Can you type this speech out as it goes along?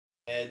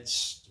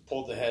heads,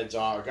 pulled the heads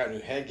off. I got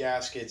new head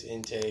gaskets,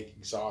 intake,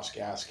 exhaust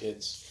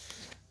gaskets.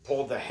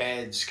 Pulled the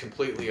heads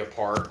completely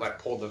apart, like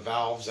pulled the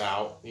valves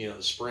out, the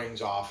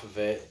springs off of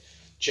it.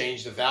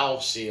 Changed the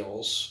valve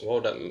seals.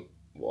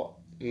 What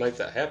make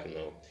that happen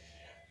though?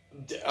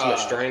 Too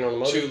much strain on the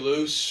motor? Too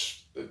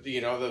loose.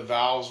 The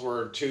valves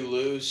were too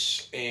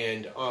loose,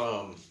 and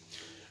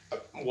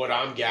what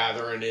I'm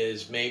gathering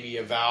is maybe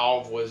a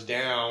valve was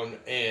down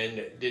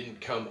and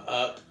didn't come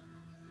up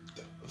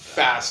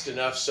fast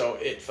enough, so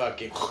it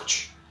fucking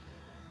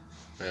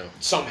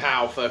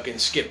somehow fucking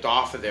skipped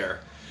off of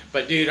there.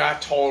 But dude, I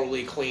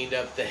totally cleaned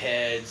up the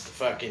heads, the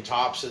fucking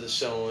tops of the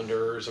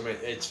cylinders. I mean,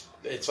 it's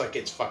like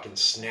it's fucking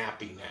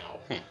snappy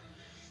now.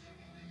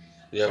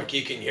 Yeah. Like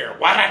you can hear it.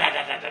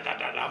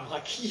 I'm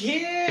like,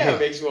 yeah. It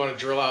makes me want to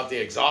drill out the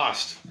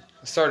exhaust.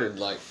 I started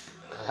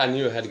I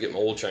knew I had to get my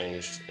oil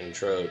changed in the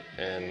truck,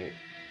 and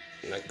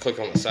I click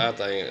on the side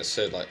thing and it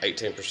said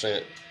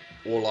 18%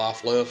 oil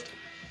life left.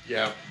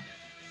 Yeah.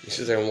 You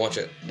sit there and watch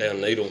it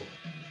down needle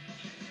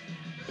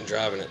and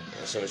driving it.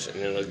 And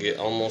then it'll get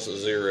almost at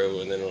zero,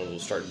 and then it'll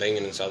start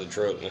dinging inside the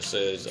truck, and it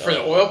says for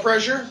the oil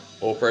pressure.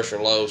 Oil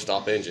pressure low,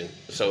 stop engine.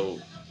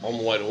 So on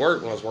my way to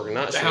work when I was working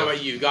night shift. How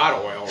about you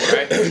got oil,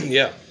 right?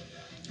 Yeah.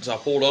 So I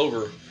pulled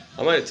over.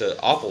 I made it to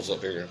Apples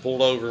up here. I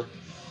pulled over,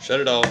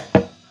 shut it off,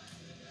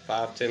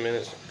 5-10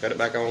 minutes, cut it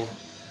back on,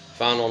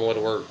 fine on the way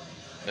to work,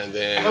 and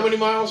then. How many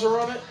miles are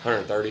on it?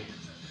 130.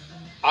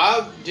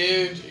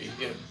 Dude,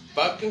 you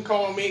fucking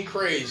call me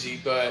crazy,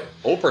 but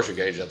oil pressure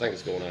gauge, I think,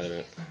 is going out of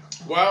it.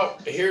 Well,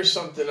 here's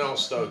something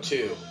else though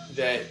too,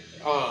 that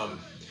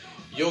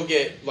you'll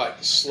get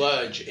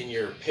sludge in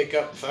your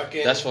pickup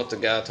fucking. That's what the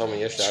guy told me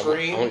yesterday.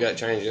 Screen. I only got it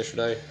changed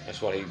yesterday.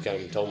 That's what he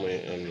kind of told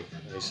me, and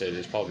he said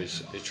he's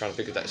trying to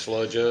pick that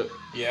sludge up.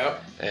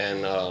 Yep.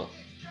 And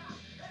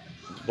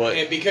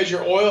because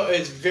your oil,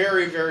 it's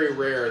very, very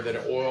rare that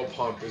an oil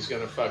pump is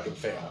gonna fucking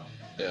fail.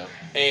 Yeah.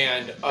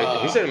 And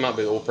he said it might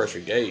be the oil pressure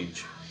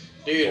gauge.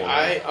 Dude,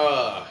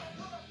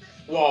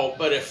 well,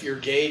 but if your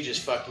gauge is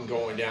fucking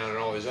going down and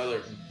all these other,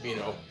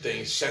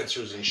 things,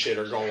 sensors and shit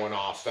are going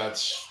off,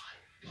 that's,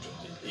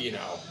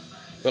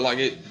 But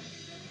it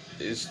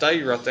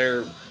stayed right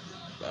there,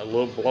 a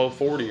little below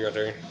 40 right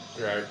there.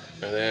 Right.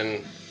 And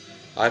then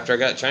after I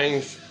got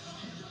changed,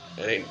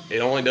 it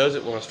only does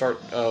it when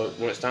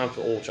when it's time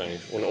for oil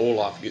change, when the oil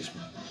life gets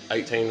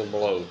 18 or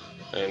below.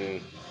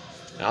 And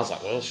I was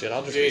like, well, shit,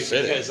 I'll just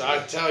reset it. Because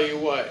I tell you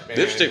what, man.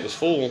 Dipstick was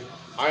full.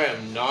 I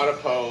am not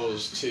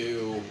opposed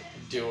to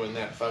doing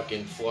that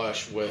fucking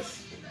flush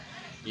with,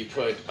 you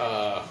put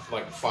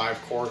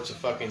 5 quarts of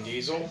fucking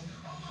diesel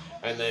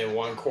and then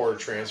 1 quart of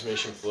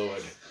transmission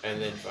fluid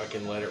and then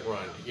fucking let it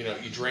run.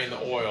 You drain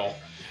the oil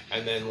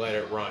and then let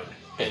it run.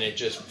 And it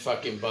just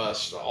fucking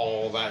busts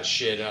all that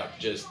shit up.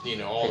 Just,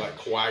 all that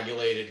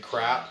coagulated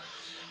crap.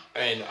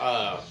 And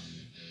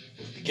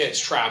gets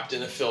trapped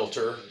in the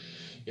filter.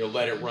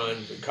 Let it run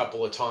a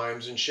couple of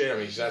times and shit. I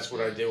mean, that's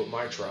what I did with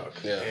my truck.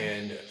 Yeah.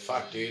 And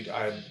fuck, dude,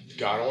 I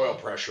got oil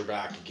pressure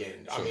back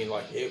again. I mean,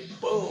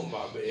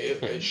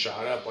 it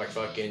shot up like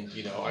fucking,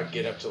 I'd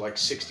get up to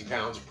 60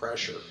 pounds of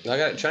pressure. I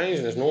got it changed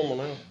and it's normal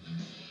now.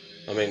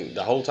 I mean,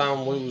 the whole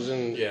time we was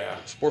in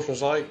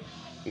Sportsman's Lake,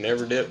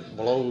 never dipped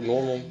below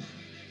normal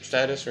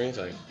status or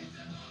anything.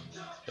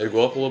 It'd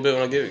go up a little bit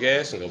when I give it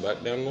gas and go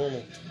back down to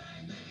normal.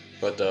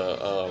 But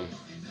the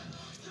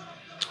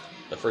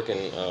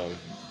freaking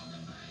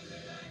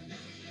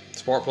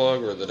spark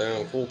plug or the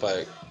down full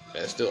pack,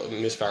 that's still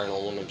misfiring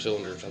on one of them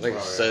cylinders. I think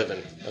it's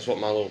 7. That's what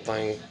my little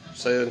thing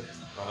said.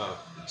 Uh-huh.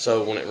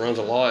 So when it runs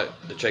a lot,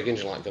 the check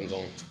engine light comes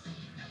on.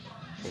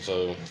 And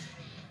so,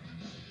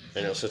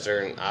 it'll sit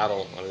there and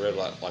idle on a red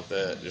light like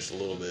that just a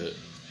little bit.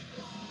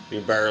 You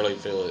barely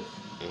feel it.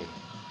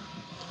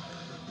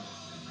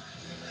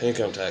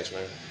 Income tax,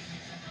 man.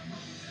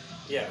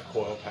 Yeah,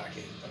 coil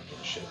packing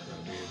fucking shit,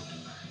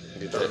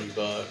 dude.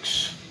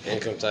 $30.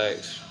 Income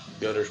tax,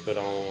 gutters put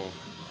on,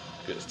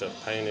 get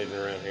stuff painted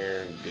around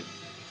here, and get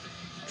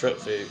truck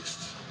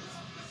fixed.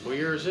 What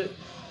year is it?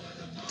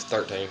 It's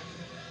 13.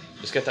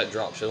 It's got that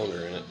drop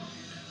cylinder in it.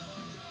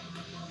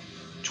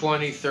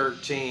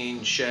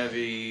 2013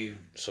 Chevy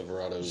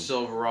Silverado.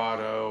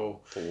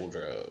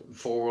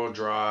 Four-wheel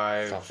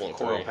drive. 5.3.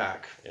 Coil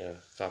pack. Yeah,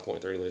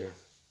 5.3 liter.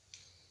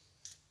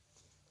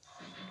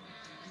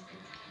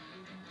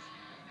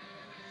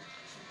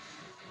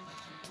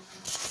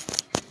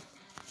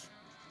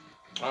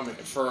 I mean,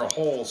 for a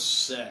whole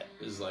set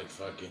is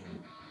fucking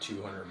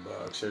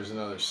 $200. There's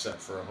another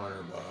set for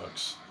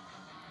 $100,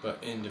 but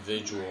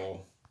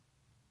individual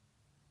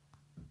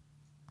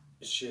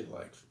shit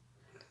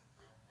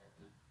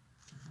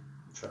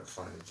try to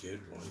find a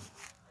good one.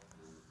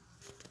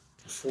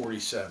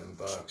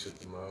 $47 at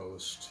the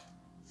most.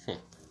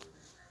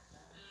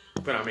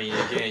 But I mean,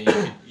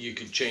 again, you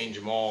could change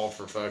them all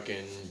for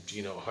fucking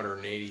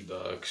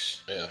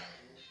 $180. Yeah.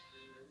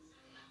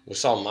 We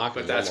saw Mike.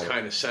 But that's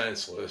kind of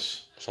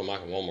senseless. I saw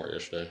Mike in Walmart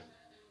yesterday.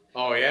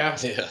 Oh yeah.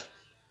 Yeah.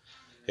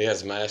 He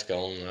has a mask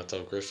on, and I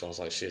told Chris, I was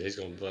like, shit, he's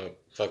gonna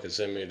fucking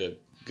send me to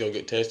go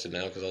get tested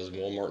now because I was in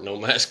Walmart, no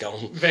mask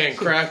on. Van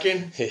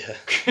Kraken? Yeah.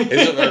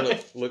 He's up there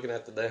looking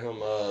at the damn,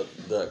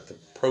 the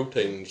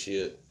protein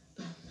shit.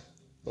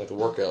 Like the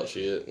workout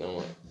shit. And I'm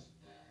like,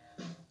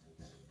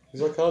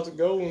 he's like, how's it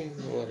going?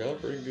 I'm like, oh,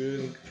 pretty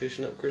good.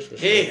 Fishing up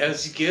Christmas. Hey,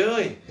 how's it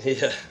going?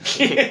 Yeah.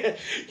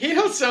 He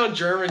don't sound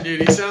German,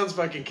 dude. He sounds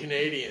fucking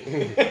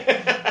Canadian.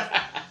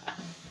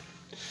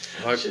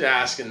 I should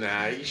ask him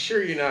that. Are you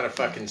sure you're not a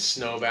fucking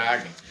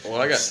snowbag?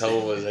 What I got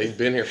told was he's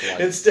been here for like...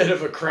 Instead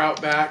of a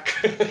krautback.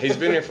 He's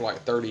been here for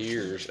like 30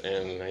 years,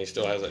 and he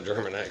still has that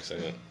German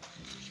accent.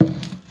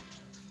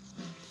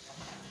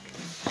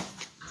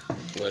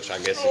 Which I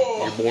guess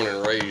if you're born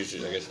and raised,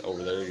 I guess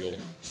over there you'll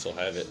still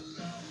have it.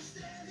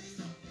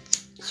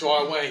 So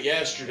I went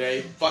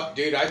yesterday. Fuck,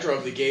 dude, I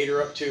drove the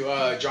Gator up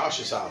to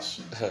Josh's house.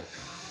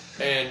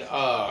 And,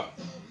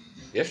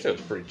 yesterday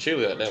was pretty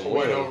chilly that damn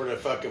went over to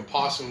fucking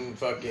Possum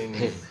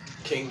fucking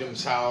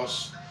Kingdom's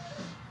house.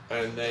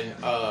 And then,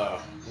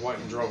 went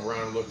and drove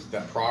around and looked at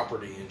that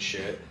property and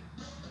shit.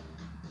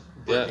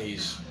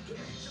 Brittany's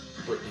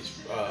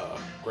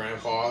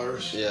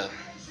grandfather's. Yeah.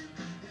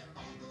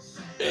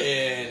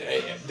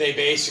 And they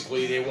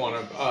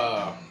want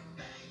to,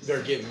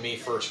 they're giving me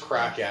first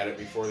crack at it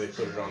before they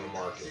put it on the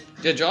market.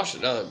 Yeah, Josh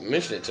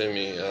mentioned it to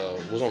me,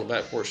 was on the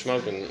back porch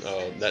smoking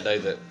that day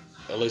that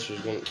Elise was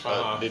going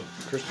did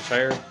Crystal's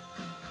hair.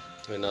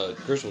 And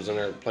Crystal was in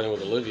there playing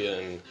with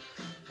Olivia,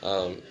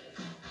 and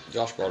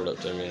Josh brought it up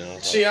to me. And I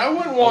was See, I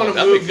wouldn't want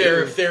to move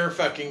there if they're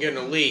fucking going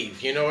to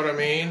leave, you know what I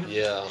mean?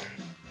 Yeah.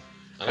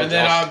 And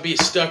then I'd be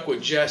stuck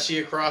with Jesse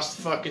across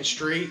the fucking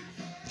street.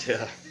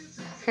 Yeah.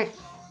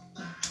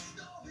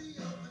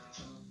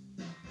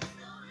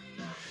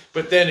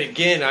 But then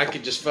again, I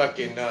could just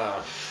fucking...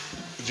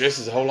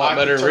 Jesse's a whole lot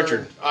better than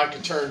Richard. I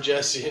could turn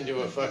Jesse into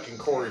a fucking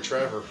Corey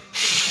Trevor.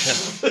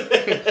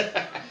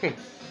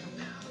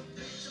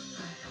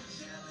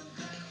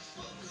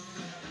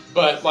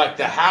 But, like,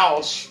 the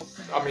house,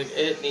 I mean,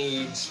 it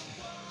needs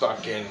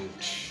fucking...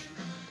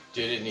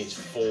 Dude, it needs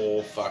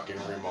full fucking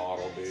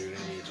remodel, dude. It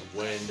needs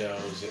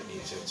windows. It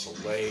needs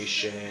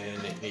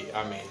insulation.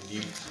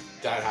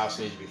 That house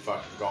needs to be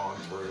fucking gone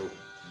through.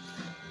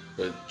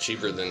 But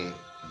cheaper than...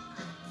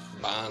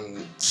 buying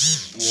one.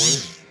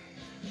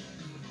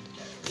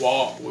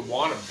 Well, we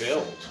want to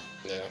build.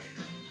 Yeah.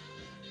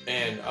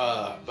 And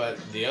but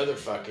the other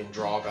fucking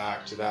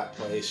drawback to that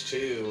place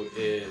too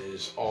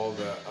is all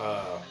the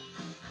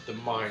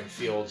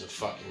minefields of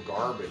fucking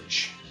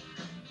garbage.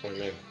 What do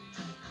you mean?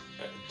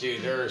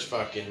 Dude, there's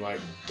fucking like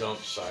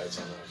dump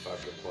sites on that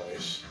fucking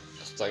place.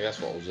 It's like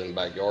that's what was in the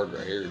backyard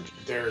right here.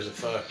 There's a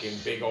fucking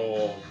big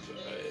old.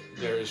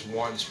 There's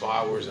one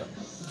spot where there's a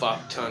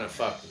fuck ton of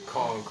fucking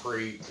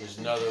concrete. There's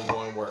another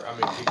one where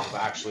people have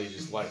actually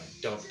just like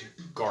dumped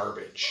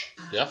garbage.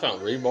 Yeah, I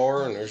found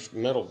rebar and there's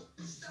metal,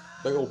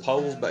 big old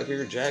poles back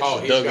here. Jack's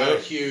he's got a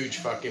huge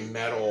fucking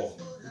metal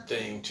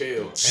thing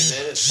too. And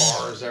then as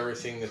far as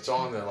everything that's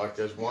on there, like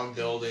there's one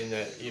building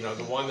that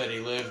the one that he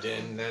lived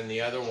in, and then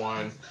the other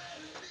one,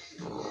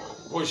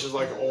 which is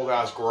like an old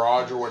ass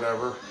garage or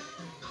whatever.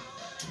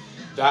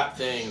 That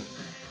thing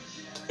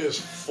is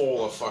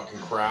full of fucking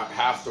crap.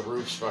 Half the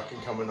roof's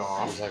fucking coming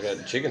off. It's like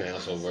that chicken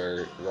house over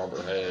there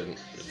Robert had,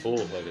 full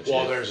of fucking shit.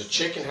 Well, there's a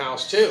chicken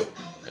house too.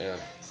 Yeah.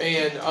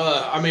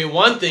 And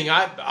one thing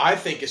I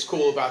think is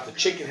cool about the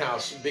chicken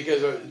house,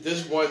 because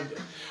this one,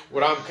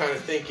 what I'm kind of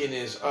thinking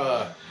is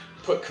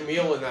put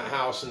Camille in that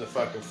house in the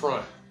fucking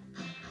front.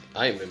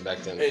 I ain't been back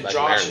then. In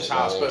Josh's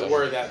house, but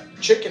where that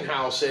chicken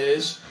house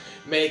is,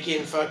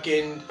 making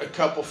fucking a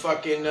couple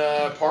fucking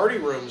party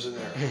rooms in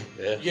there.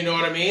 Yeah. You know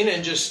what I mean?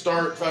 And just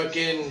start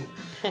fucking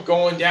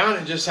going down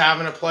and just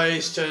having a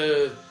place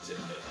to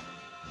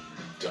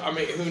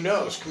who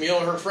knows? Camille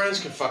and her friends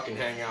can fucking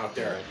hang out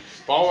there.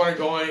 If I want to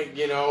go in,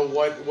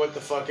 what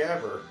the fuck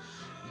ever.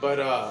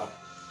 But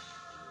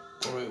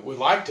we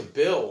like to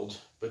build,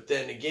 but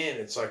then again,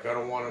 it's like I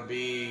don't want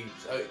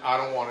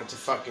it to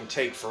fucking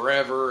take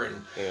forever.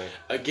 And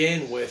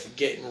again, with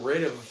getting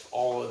rid of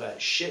all of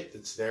that shit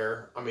that's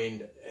there,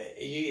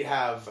 you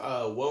have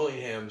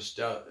Willingham's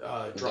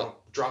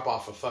drop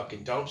off a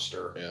fucking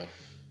dumpster. Yeah.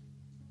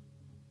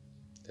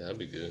 That'd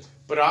be good.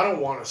 But I don't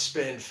want to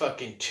spend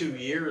fucking 2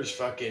 years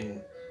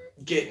fucking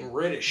getting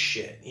rid of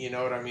shit. You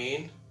know what I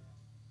mean?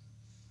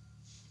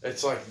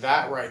 It's like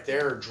that right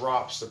there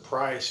drops the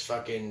price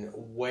fucking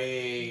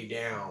way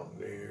down,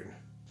 dude.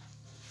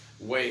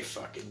 Way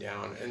fucking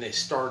down. And they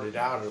started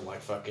out at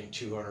like fucking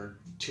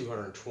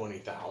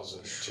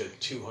 220,000 to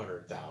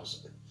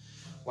 200,000.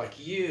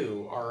 Like,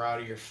 you are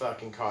out of your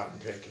fucking cotton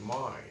picking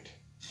mind.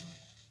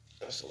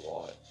 That's a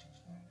lot.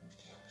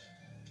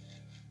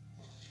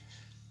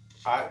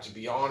 To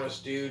be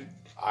honest, dude,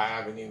 I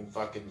haven't even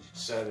fucking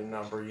said a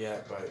number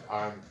yet, but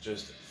I'm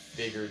just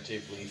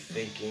figuratively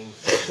thinking,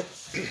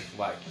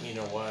 like, you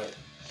know what?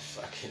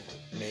 Fucking,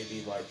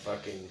 maybe like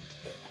fucking,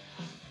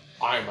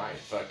 I might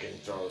fucking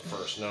throw the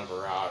first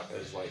number out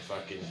as like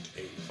fucking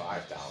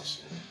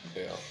 85,000.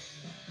 Yeah.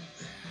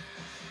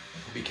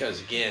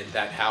 Because again,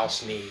 that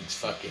house needs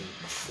fucking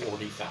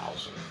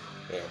 40,000.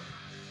 Yeah.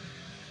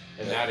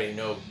 And that ain't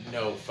no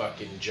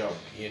fucking joke,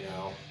 you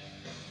know.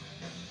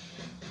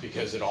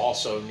 Because it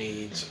also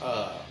needs,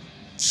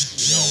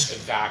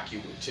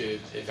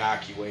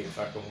 evacuate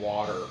fucking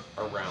water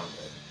around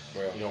it.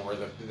 Yeah. You know,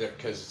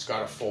 because it's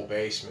got a full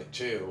basement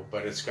too,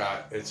 but it's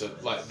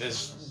like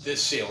this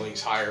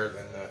ceiling's higher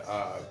than the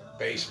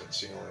basement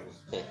ceiling.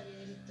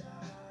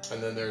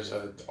 And then there's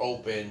an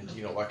open,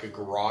 like a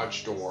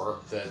garage door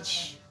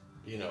that's,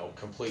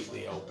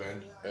 completely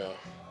open. Yeah.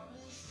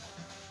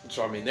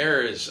 So, I mean,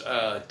 there is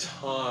a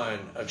ton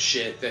of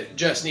shit that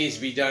just needs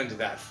to be done to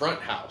that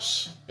front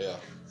house. Yeah.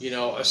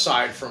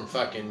 Aside from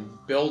fucking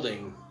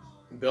building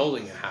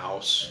a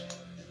house.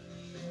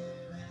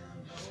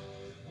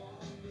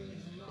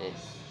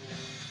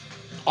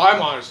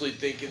 I'm honestly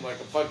thinking like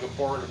a fucking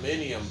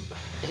barndominium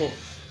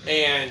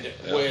and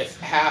with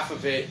half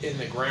of it in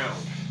the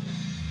ground.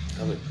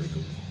 That'd be pretty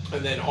cool.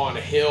 And then on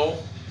a hill.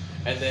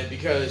 And then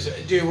because,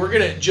 dude,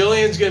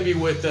 Jillian's going to be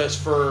with us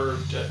for,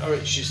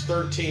 she's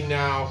 13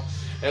 now,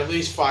 at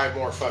least 5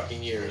 more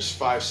fucking years.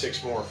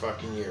 5-6 more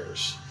fucking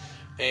years.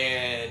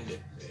 And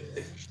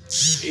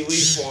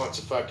Elise wants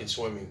a fucking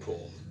swimming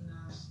pool.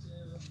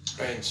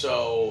 And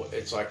so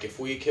it's like if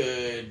we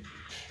could,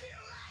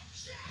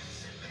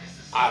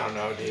 I don't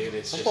know, dude.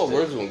 It's just. I thought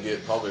we're going to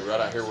get probably right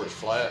out here where it's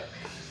flat.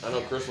 I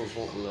know Crystal's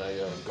wanting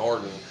a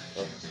garden,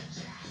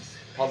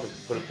 probably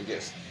put up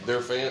against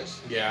their fence.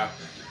 Yeah.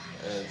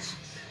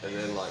 And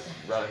then like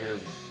right here,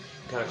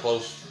 kind of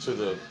close to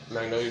the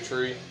magnolia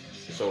tree,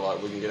 so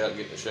like we can get out and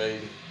get in the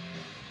shade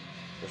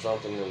or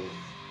something. And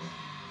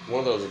one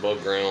of those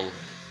above ground,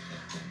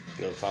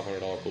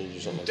 $500 pools or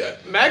something like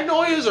that.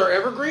 Magnolias are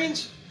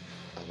evergreens?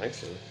 I think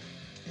so.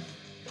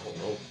 I don't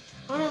know.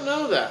 I don't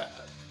know that.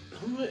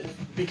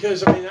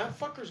 Because, I mean, that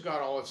fucker's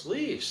got all its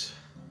leaves.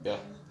 Yeah.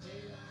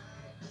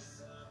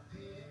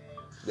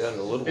 Yeah, and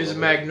a little Is a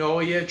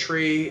magnolia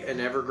tree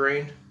an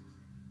evergreen?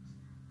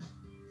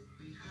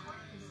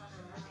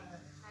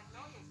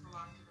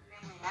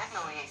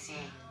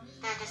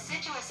 They're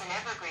deciduous and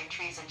evergreen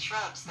trees and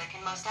shrubs that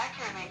can most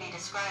accurately be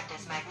described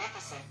as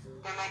magnificent.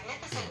 They're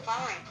magnificent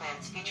flowering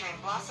plants featuring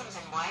blossoms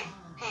in white,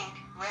 pink,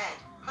 red,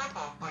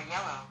 purple, or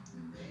yellow.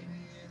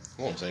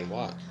 I won't say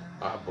white.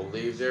 I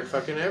believe they're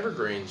fucking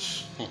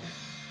evergreens.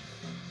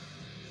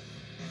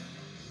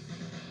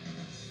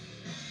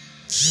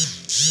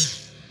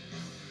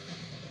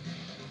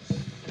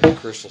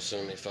 Crystal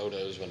sent me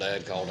photos. My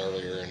dad called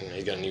earlier and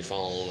he got a new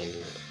phone and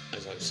I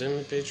was like, send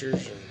me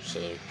pictures. And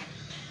so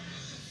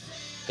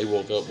he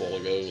woke up a while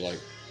ago, like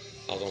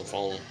I was on the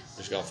phone,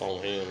 just got a phone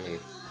with him. And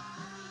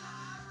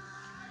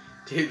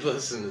dude,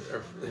 listen,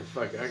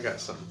 I got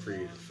something for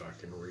you to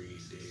fucking read,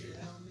 dude.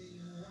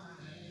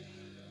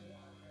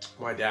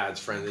 My dad's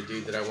friend, the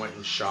dude that I went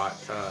and shot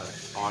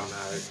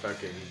automatic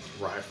fucking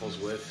rifles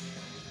with.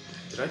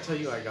 Did I tell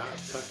you I got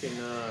fucking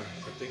a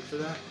thing for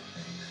that?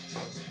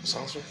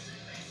 Saucer?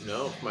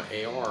 No, my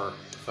AR.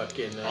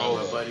 Fucking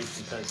my buddy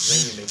from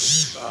Pennsylvania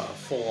makes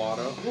full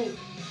auto.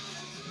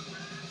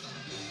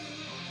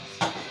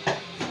 I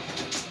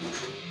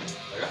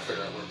gotta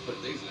figure out where to put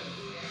these at.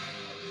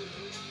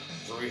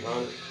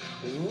 300.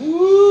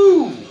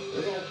 Woo!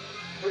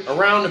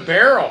 Around the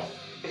barrel.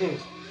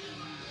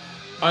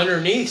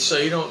 Underneath so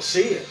you don't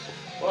see it.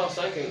 Well, I was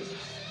thinking,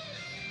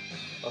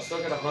 I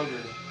still got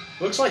 100.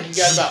 Looks like you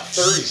got about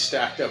 30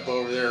 stacked up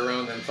over there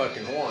around them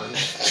fucking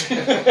horns.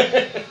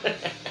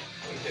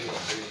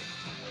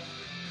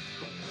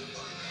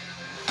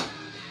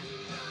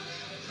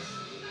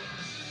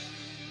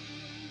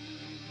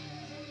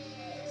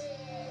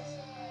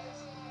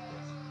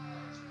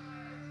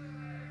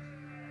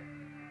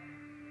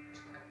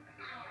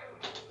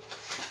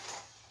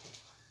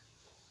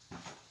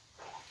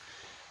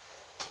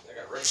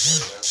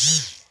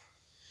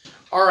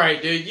 All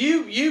right, dude.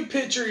 You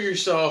picture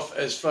yourself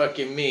as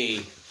fucking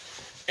me,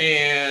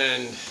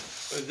 and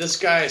this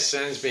guy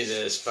sends me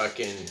this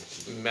fucking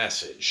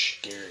message.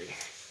 Gary.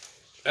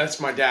 That's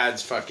my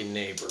dad's fucking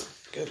neighbor.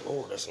 Good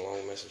Lord, that's a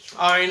long message.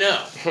 I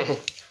know.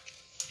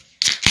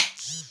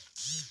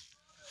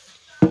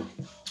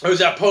 It was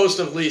that post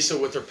of Lisa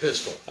with her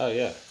pistol. Oh,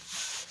 yeah.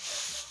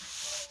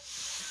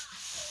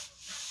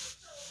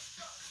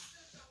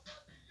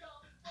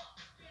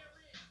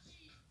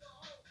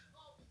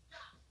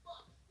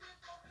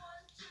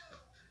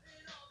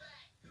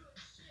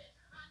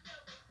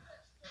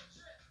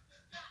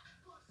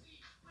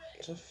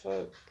 What the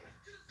fuck?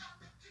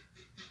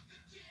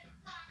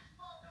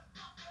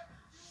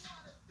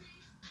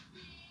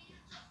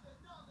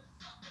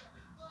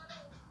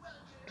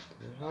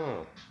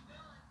 Huh.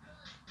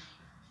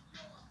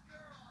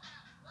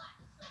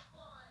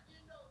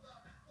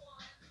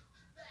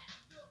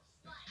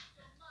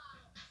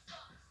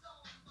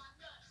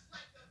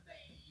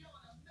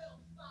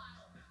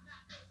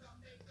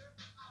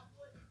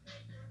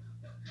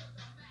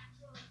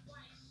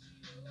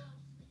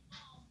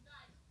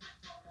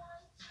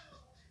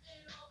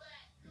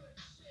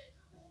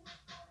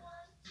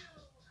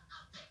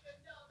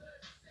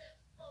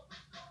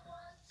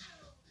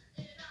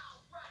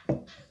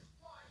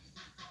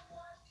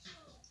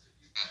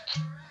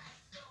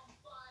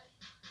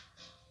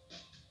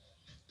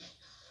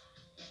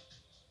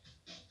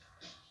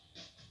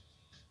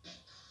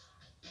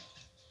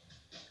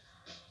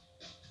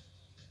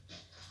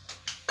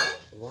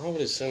 Why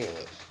would it sing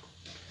that?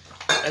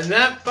 And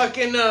that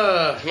fucking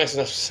It makes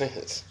no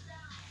sense.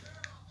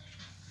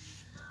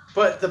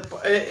 But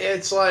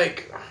it's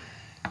like,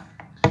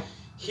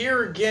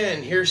 here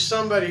again, here's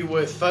somebody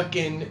with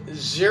fucking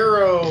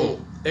zero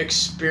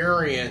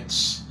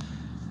experience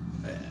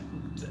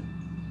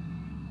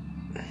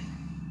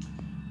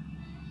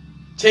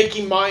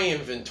taking my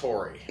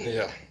inventory.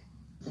 Yeah.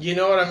 You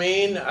know what I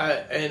mean?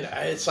 And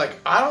it's like,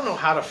 I don't know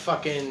how to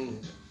fucking...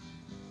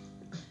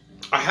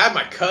 I had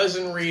my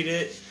cousin read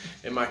it,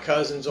 and my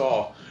cousin's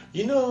all,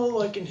 you know,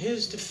 like in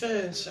his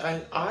defense,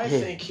 I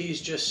think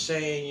he's just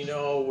saying, you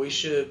know, we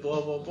should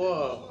blah, blah,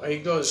 blah. He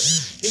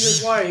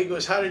goes, why? He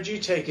goes, how did you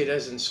take it,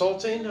 as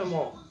insulting? I'm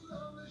all,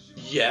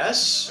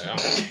 yes.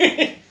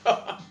 Yeah.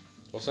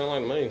 What sound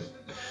like to me?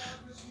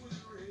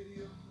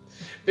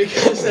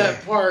 Because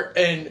that part,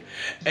 and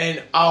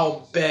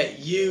I'll bet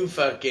you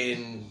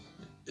fucking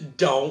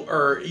don't,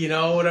 or you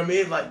know what I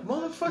mean? Like,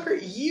 motherfucker,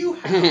 you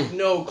have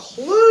no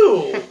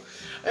clue.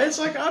 And it's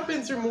like, I've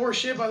been through more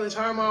shit by the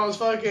time I was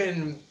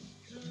fucking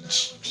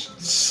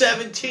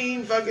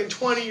 17, fucking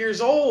 20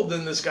 years old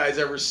than this guy's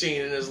ever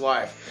seen in his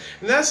life.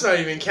 And that's not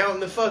even counting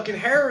the fucking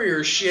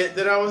Harrier shit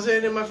that I was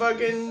in my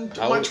fucking,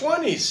 my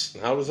 20s.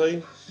 How old is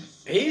he?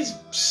 He's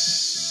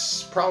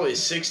probably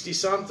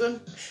 60-something.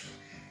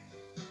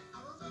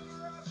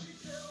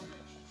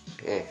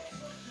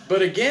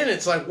 But again,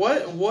 it's like,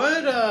 what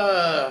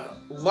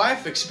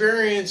life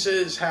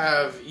experiences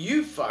have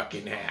you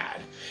fucking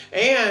had?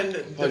 And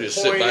the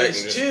point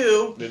is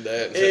too,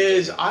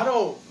 is I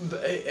don't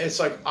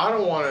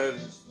want to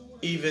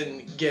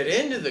even get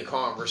into the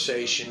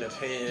conversation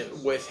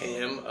with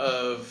him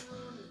of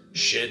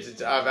shit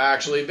that I've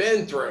actually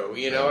been through.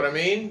 You know what I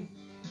mean?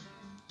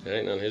 It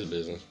ain't none of his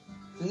business.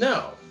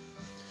 No.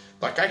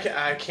 Like,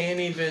 I can't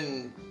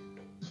even...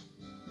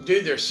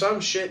 Dude, there's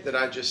some shit that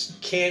I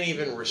just can't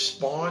even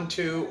respond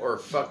to or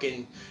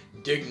fucking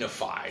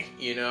dignify,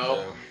 you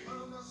know? Yeah.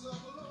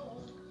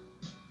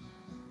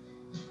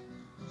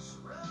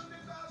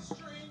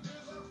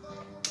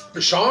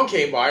 Sean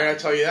came by, I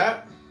tell you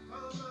that.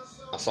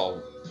 I saw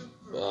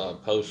a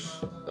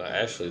post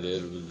Ashley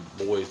did with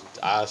the boy's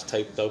eyes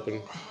taped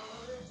open.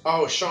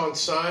 Oh,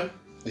 Sean's son?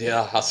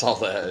 Yeah, I saw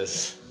that.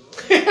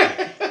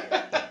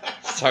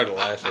 Started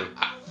laughing.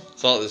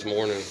 Saw it this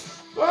morning.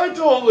 I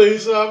told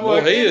Lisa, I'm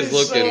like, he it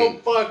is so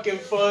fucking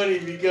funny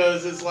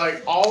because it's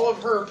like all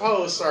of her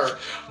posts are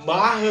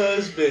my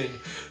husband,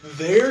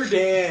 their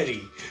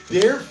daddy,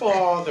 their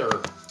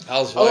father. I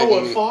was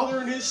waiting. A father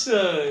and his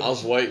son. I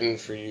was waiting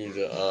for you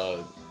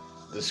to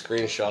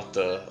screenshot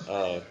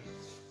the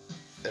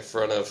in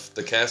front of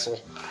the castle.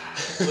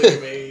 Look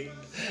at me.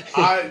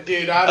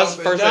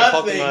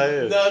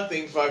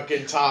 Nothing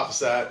fucking tops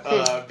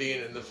that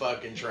being in the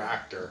fucking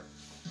tractor.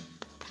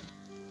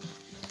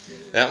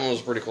 That one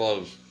was pretty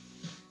close.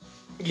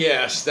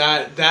 Yes,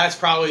 that's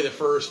probably the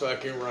first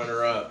fucking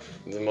runner-up.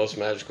 The most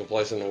magical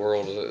place in the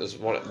world is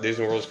what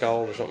Disney World's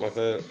called, or something like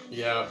that.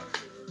 Yeah.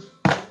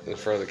 In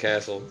front of the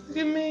castle. Look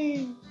at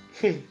me.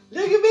 Look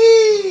at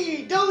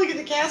me. Don't look at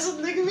the castle.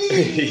 Look at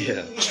me.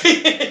 Yeah.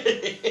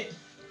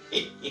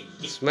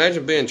 Just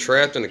imagine being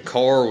trapped in a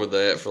car with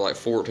that for like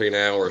 14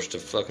 hours to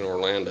fucking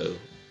Orlando.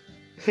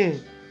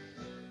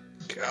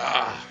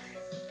 God.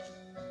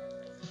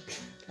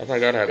 I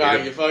think I'd have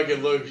God, you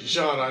fucking look,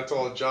 Sean. I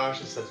told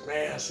Josh, I says,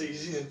 man, I see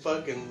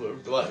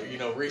fucking, like, you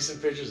know,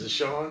 recent pictures of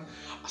Sean.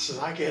 I says,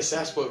 I guess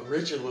that's what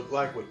Richard looked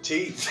like with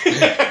teeth.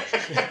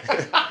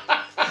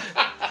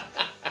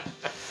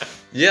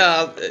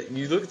 Yeah,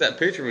 you look at that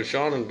picture with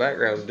Sean in the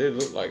background, it did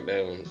look like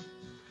damn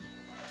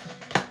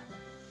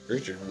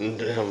Richard.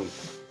 Damn.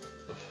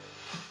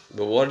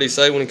 But what did he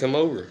say when he come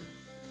over?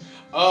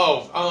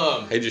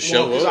 Oh, he just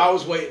showed up. Because I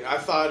was waiting. I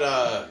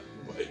thought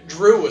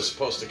Drew was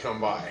supposed to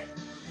come by.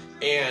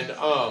 And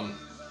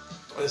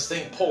this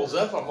thing pulls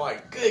up. I'm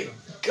like, good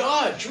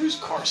God, Drew's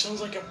car sounds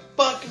like a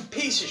fucking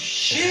piece of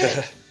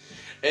shit.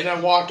 And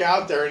I walk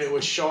out there, and it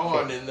was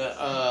Sean in the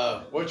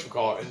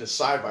in the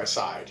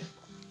side-by-side.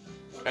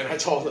 And I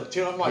told him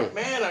too. I'm like,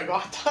 man, I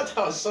thought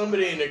that was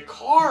somebody in a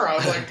car. I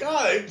was like,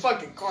 God, that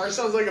fucking car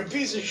sounds like a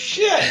piece of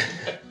shit.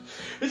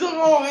 He's like,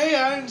 oh, hey,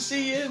 I didn't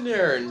see you in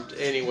there. And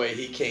anyway,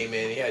 he came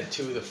in. He had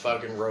 2 of the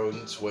fucking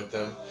rodents with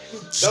him.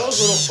 Those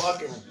little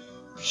fucking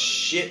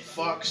shit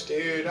fucks,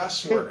 dude. I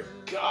swear to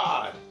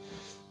God.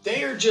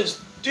 They are just,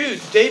 dude,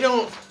 they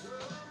don't,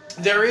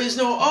 there is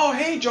no, oh,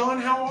 hey,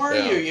 John, how are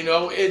you? You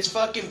know, it's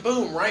fucking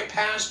boom, right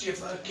past you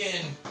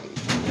fucking.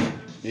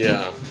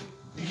 Yeah.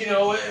 You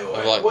know,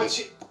 like, what's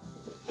you...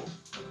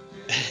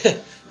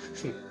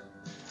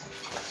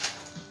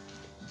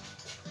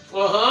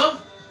 Uh-huh.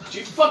 Did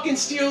you fucking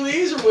steal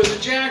these, or was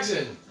it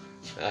Jackson?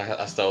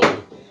 I stole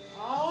them.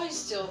 Always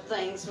steal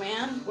things,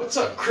 man. What's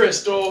up,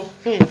 Crystal?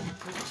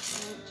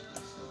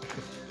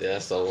 Yeah, I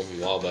stole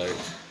them a while back.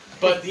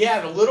 But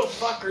yeah, the little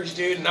fuckers,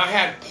 dude, and I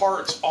had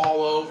parts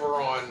all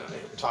over on,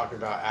 I'm talking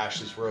about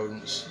Ashley's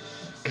rodents,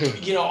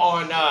 you know,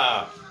 on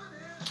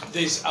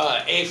these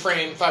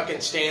A-frame fucking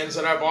stands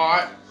that I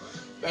bought.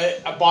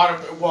 I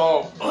bought them.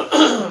 Well,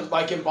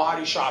 like in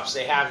body shops,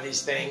 they have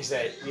these things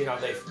that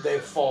they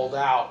fold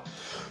out,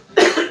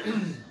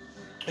 and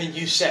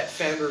you set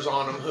fenders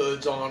on them,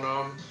 hoods on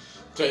them.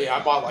 So yeah, I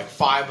bought like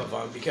 5 of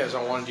them because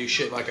I want to do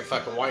shit like a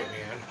fucking white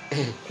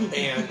man.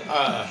 And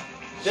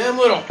them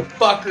little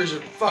fuckers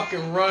are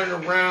fucking running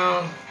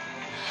around.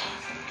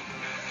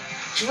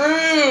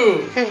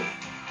 Drew.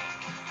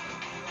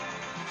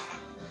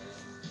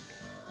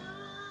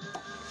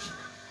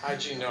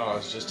 How'd you know I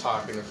was just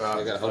talking about?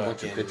 I got a whole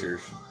bunch of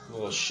pictures.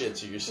 Little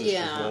shits of your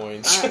sister's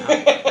loins.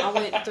 I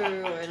went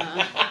through and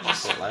I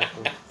just... Not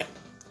laughing.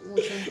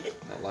 Which one?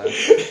 Not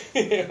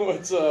laughing.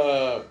 What's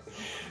up?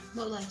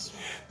 What last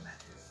one?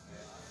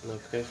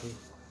 Notification.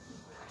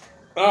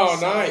 Oh,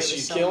 Sorry,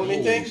 nice. You kill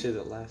anything? You see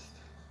that last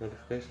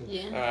notification?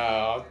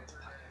 Yeah.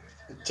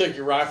 Took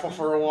your rifle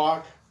for a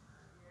walk?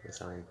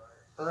 Yes, I am.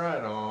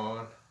 Right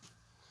on.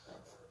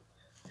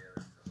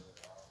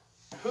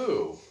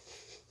 Who?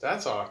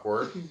 That's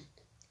awkward.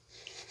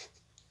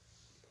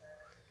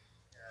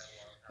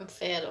 I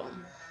fed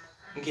them.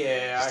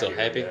 Yeah, Still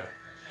happy? You.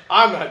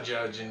 I'm not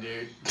judging,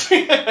 dude.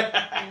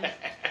 I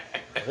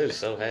was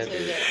so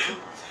happy.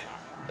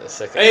 The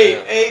second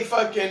hey,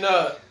 fucking,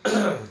 I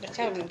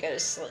told him to go to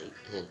sleep.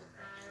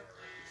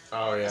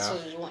 Oh, yeah. That's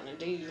what he was wanting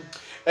to do.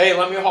 Hey,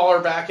 let me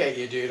holler back at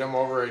you, dude. I'm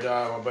over at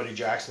my buddy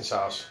Jackson's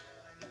house.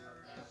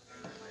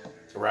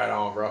 Right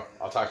on, bro.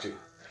 I'll talk to you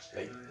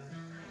later.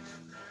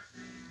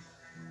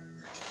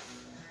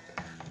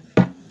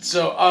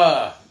 So,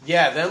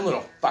 yeah, them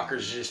little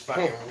fuckers just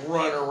fucking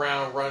run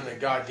around, run the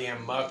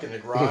goddamn muck in the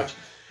garage.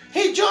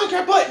 Hey, John,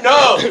 can I play?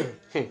 No!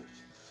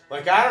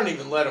 Like, I don't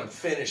even let them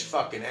finish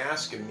fucking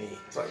asking me.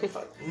 It's like,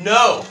 fuck,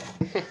 no!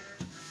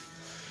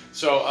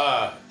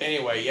 So,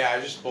 anyway, yeah,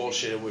 I just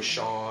bullshitted with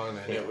Sean,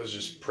 and it was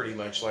just pretty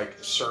much like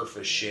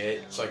surface shit.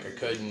 It's like I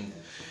couldn't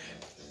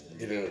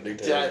get into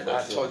details.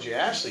 I told you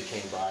Ashley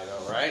came by,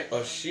 though, right?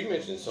 Oh, she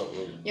mentioned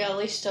something. Yeah,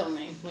 Elise told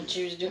me when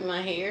she was doing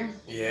my hair.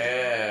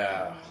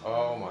 Yeah.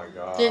 Oh, my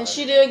God. Didn't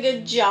she do a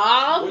good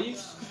job? Well, you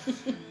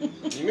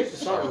mentioned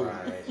something.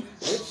 Right. You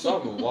mentioned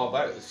something a while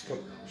back.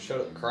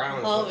 Showed up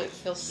crying. Oh, it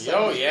feels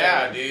so Yo,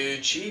 yeah, good.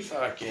 dude. She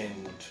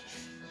fucking...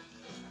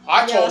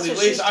 I told you, at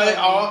least,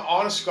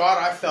 honest to God,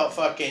 I felt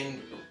fucking...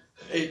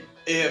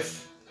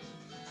 If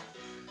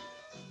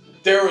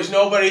there was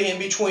nobody in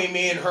between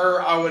me and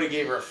her, I would have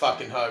gave her a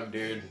fucking hug,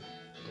 dude.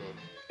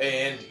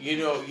 And you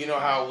know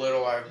how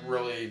little I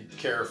really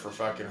care for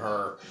fucking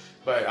her.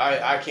 But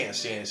I can't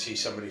stand to see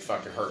somebody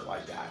fucking hurt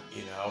like that,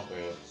 you know?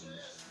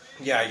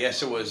 Yeah, I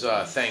guess it was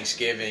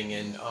Thanksgiving,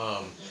 and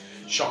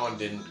Sean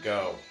didn't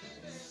go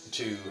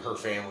to her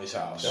family's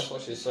house. That's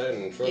what she said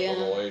in the truck on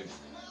the way.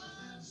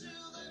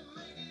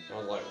 I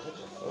was like, what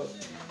the fuck?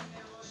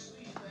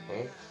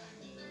 Huh?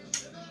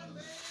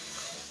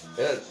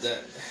 Yeah, that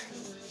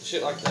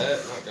shit like that,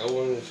 not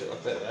going and shit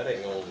like that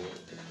ain't going.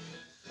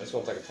 That's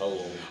gonna take a toll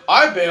on me.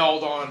 I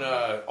bailed on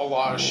a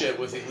lot of shit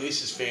with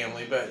Elise's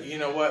family, but you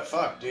know what?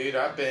 Fuck, dude.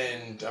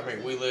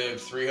 We live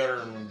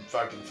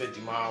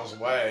 350 miles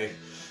away,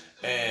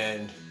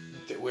 and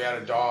we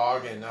had a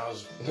dog, and that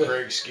was a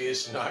great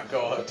excuse to not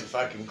go up to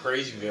fucking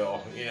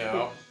Crazyville, you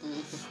know?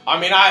 I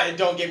mean,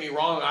 don't get me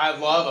wrong, I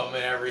love them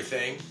and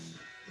everything,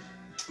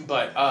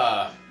 but,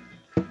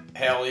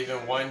 hell,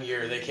 even one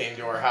year they came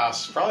to our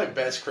house. It's probably the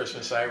best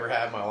Christmas I ever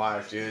had in my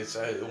life, dude. It's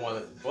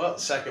the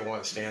second one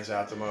that stands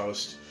out the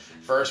most.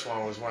 First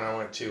one was when I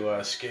went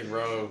to Skid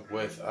Row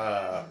with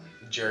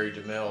Jerry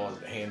DeMille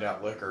and hand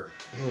out liquor.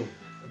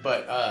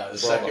 But the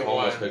second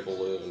one... Most people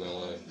live in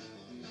L.A.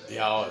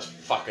 Yeah, it was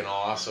fucking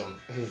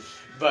awesome.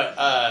 But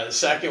the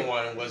second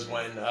one was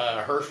when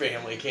her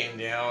family came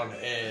down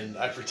and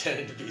I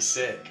pretended to be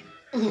sick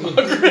on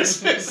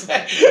Christmas.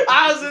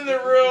 I was in the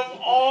room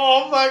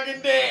all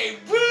fucking day.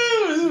 Woo!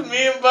 This was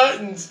me and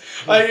Buttons.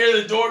 I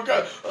hear the door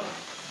go.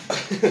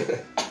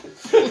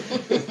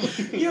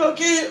 You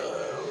okay?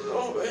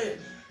 Oh, man.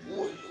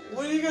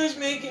 What are you guys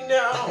making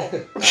now?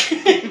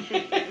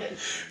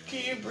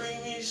 Can you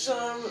bring me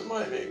some? It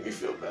might make me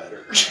feel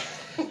better.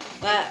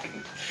 That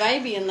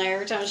baby in there,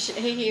 every time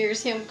he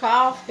hears him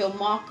cough, he'll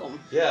mock him.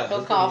 Yeah,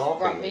 he'll cough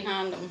right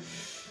behind him.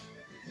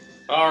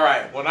 All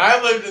right, when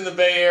I lived in the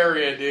Bay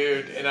Area,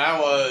 dude, and I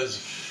was,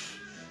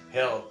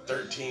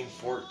 13,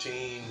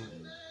 14,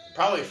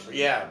 probably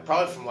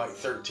from like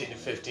 13 to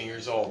 15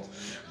 years old,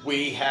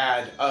 we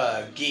had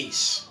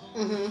geese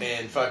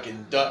and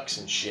fucking ducks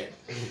and shit.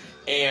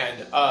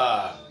 And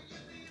my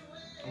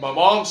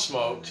mom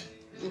smoked.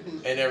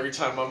 And every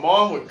time my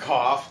mom would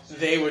cough,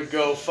 they would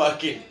go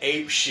fucking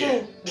ape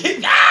shit.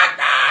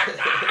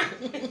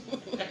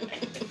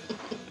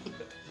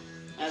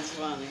 That's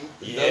funny.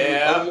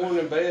 Yeah. That morning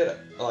in bed,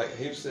 like,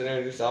 he was sitting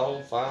there just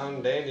all fine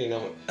and dandy,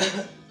 and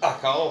I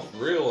cough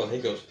real, and he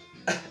goes...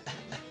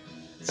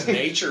 It's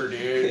nature,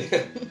 dude.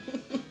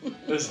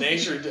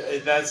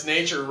 That's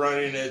nature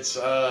running its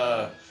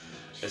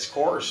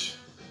course.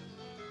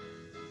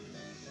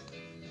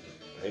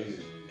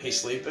 He's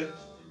sleeping?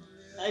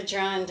 I'm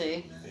trying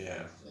to.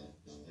 Yeah.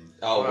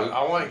 Oh,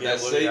 I want to get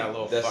a look at that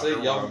little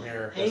fucker while I'm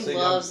here. He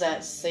loves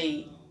that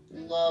seat.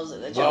 loves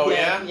it. Oh,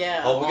 yeah?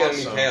 Yeah. Oh, we got a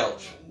Awesome. new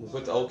couch. We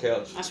put the old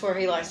couch. That's where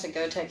he likes to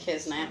go take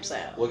his naps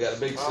out. We got a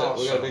big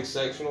Awesome.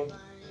 sectional,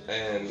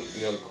 and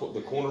you know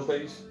the corner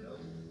piece.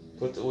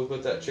 We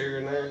put that chair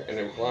in there, and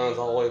it reclines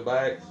all the way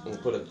back, and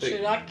we put a thick.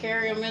 Should I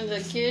carry him in the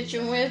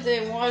kitchen with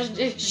it and wash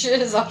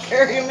dishes? I'll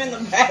carry him in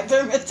the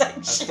bathroom and take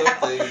a stuck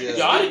shower.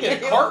 You ought to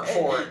get a cart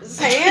for it. It's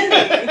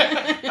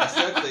handy. I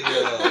stuck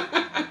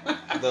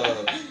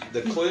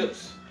the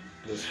clips,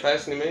 just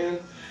fasten them in.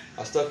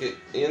 I stuck it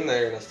in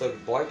there, and I stuck a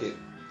blanket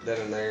that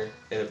in there,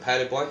 and a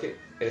padded blanket,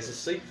 and it's a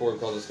seat for him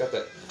because it's got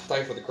that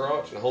thing for the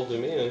crotch and it holds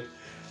him in.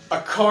 A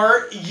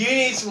cart? You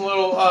need some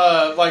little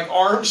like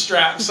arm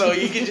straps so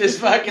you can just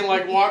fucking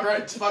like walk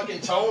right,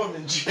 fucking tow him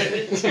and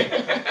shit.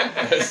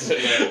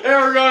 Hey,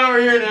 we're going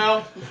over here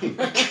now. You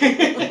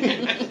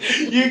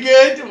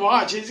good?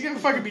 Watch, he's gonna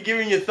fucking be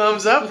giving you a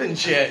thumbs up and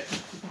shit.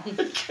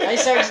 He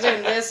starts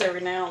doing this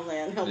every now and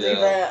then. He'll do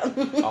that.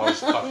 Oh,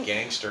 he's a fuck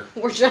gangster.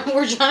 We're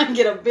trying to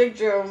get a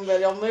picture of him, but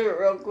he'll move it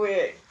real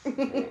quick.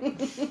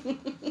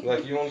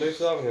 Like, you want to do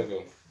something?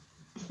 He'll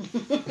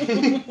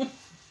go.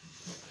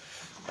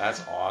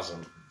 That's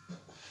awesome.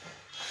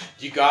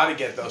 You gotta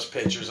get those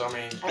pictures. I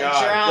mean, I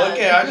God, tried. look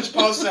at I just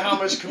posted how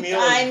much Camille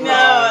has I grown.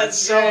 know, It's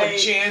it's so great.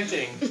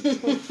 enchanting.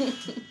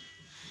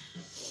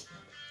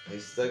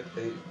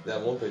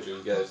 That one picture,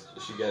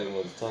 she got him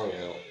with his tongue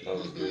out. That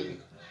was good.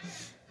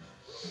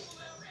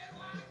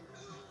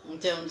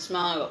 Tell him to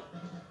smile.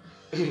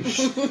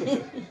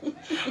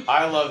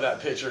 I love that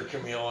picture of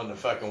Camille and the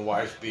fucking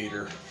wife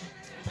beater.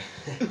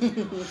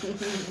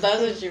 Those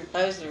that you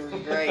posted were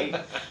great.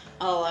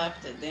 I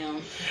laughed at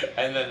them.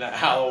 And then that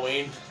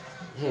Halloween.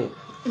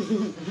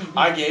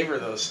 I gave her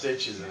those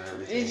stitches and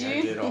everything. Did you?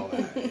 I did all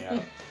that,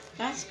 yeah.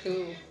 That's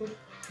cool.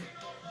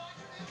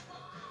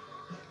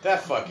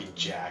 That fucking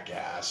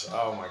jackass.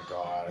 Oh my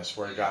God, I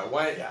swear to God.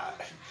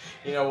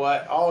 You know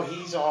what? Oh,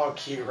 he's all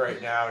cute right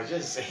now.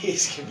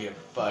 He's gonna be a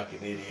fucking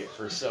idiot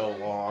for so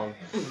long.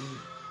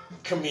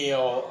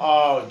 Camille,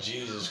 oh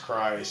Jesus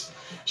Christ.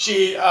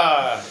 She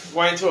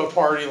went to a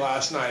party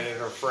last night at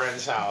her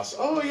friend's house.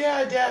 Oh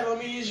yeah, Dad, let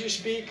me use your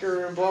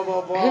speaker and blah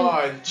blah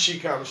blah. And she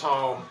comes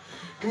home.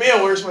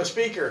 Camille, where's my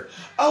speaker?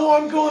 Oh,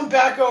 I'm going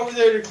back over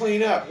there to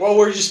clean up. Well,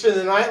 where'd you spend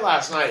the night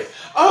last night?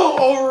 Oh,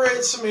 over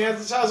at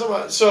Samantha's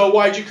house. So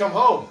why'd you come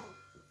home?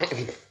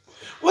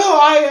 Well,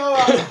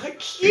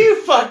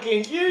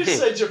 you're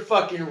such a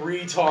fucking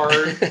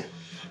retard.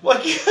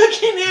 Like, you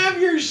can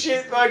have your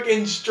shit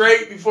fucking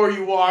straight before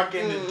you walk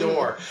in the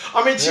door.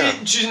 I mean,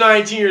 she's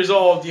 19 years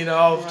old, you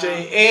know, Wow.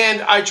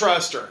 and I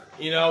trust her,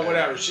 you know,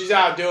 whatever. She's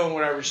out doing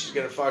whatever she's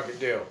gonna fucking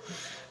do.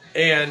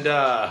 And,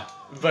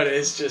 but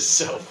it's just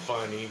so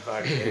funny,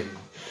 fucking.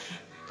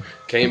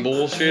 Can't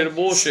bullshit a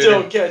bullshit.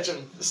 Still catch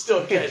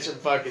him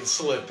fucking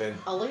slipping.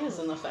 Aaliyah's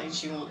in the phase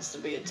she wants to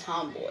be a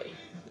tomboy.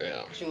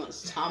 Yeah. She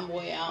wants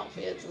tomboy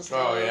outfits and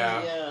stuff. Oh,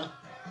 yeah. Yeah.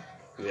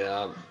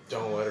 Yeah.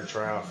 Don't let her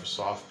try out for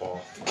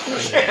softball. She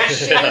was in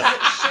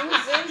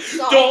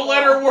softball. Don't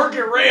let her work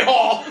at Ray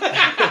Hall.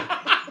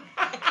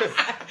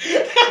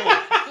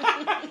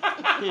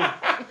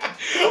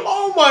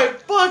 Oh my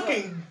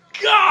fucking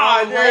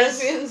God!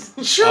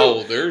 Lesbians. True.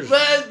 Oh, there's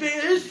fucking.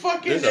 there's a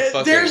fucking-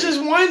 There's this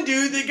one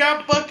dude that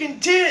got fucking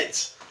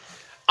tits.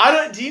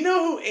 Do you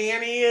know who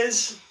Annie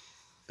is?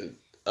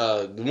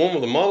 the one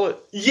with the mullet.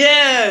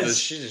 Yes.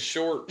 She's a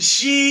short.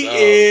 She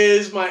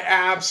is my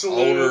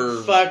absolute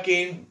older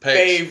fucking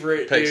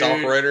favorite Pecs dude.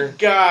 operator.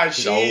 God,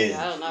 She's old. I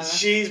don't know.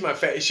 she's my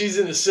she's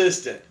an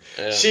assistant.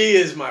 Yeah. She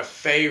is my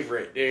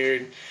favorite,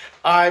 dude.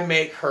 I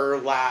make her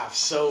laugh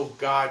so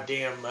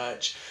goddamn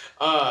much.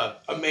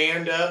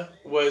 Amanda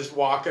was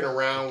walking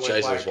around with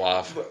Jason's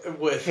wife.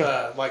 with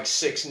like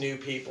 6 new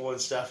people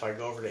and stuff. I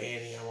go over to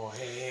Annie. I'm all,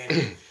 hey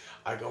Annie.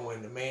 I go,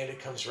 when Amanda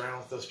comes around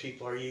with those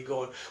people, are you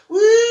going,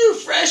 woo,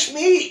 fresh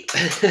meat?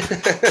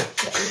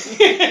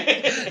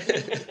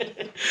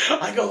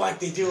 I go like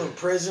they do in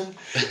prison.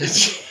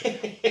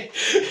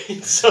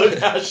 So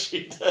now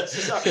she does.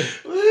 She's like,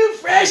 woo,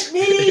 fresh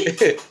meat.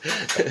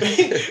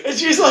 And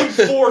she's like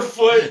 4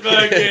 foot,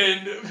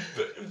 fucking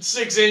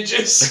 6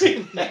 inches.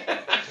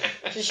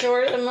 She's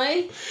shorter than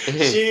me.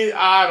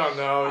 I don't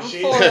know. I'm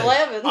She's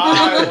 4'11".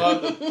 I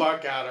love the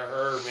fuck out of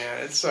her,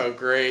 man. It's so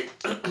great.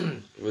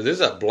 Well, there's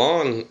that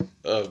blonde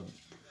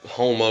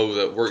homo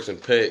that works in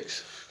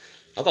Pecs.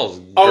 I thought it was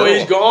a girl. Oh,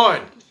 he's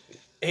gone.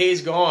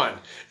 He's gone.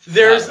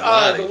 There's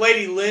Right. the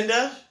lady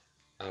Linda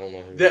I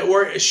don't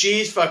know.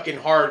 she's fucking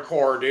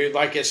hardcore, dude.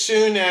 Like, as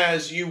soon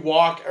as you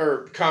walk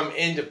or come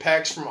into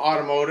Pecs from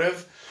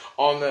Automotive,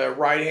 on the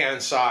right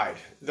hand side,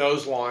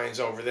 those lines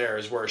over there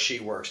is where she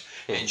works.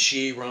 And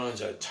she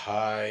runs a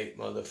tight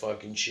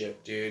motherfucking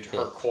ship, dude.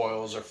 Her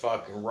coils are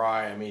fucking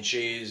right. I mean,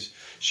 she's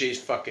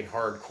fucking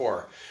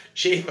hardcore.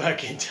 She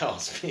fucking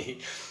tells me,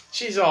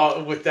 she's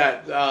all with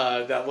that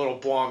little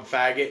blonde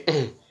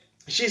faggot.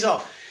 She's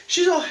all,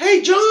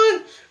 hey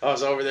John. I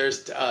was over there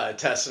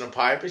testing a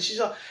pipe, and she's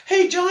all,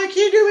 hey John, can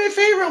you do me a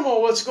favor? I'm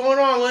all, what's going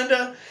on,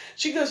 Linda?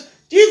 She goes,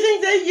 do you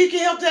think that you can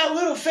help that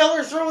little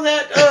feller throw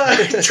that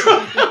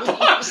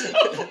box?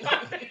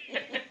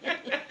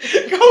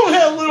 Go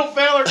ahead, little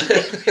feller.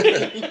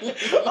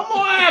 I'm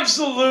all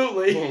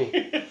absolutely.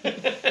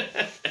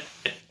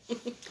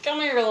 Come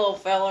here, little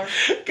feller.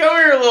 Come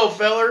here, little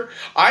feller.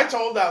 I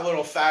told that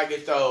little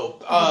faggot,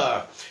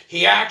 though,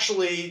 he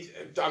actually,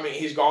 I mean,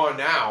 he's gone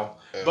now,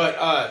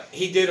 but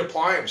he did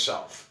apply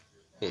himself.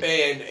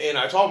 And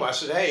I told him, I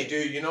said, hey,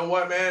 dude, you know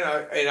what, man?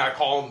 I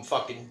call him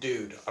fucking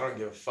dude. I don't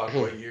give a fuck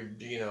what you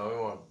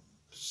want to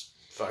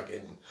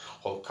fucking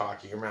hold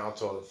cock in your mouth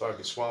till the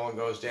fucking swelling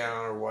goes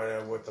down or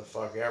whatever, what the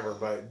fuck ever.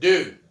 But,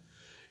 dude,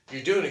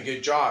 you're doing a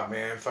good job,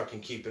 man.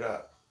 Fucking keep it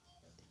up.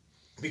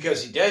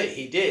 Because he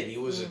did. He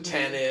was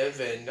attentive.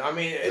 And, I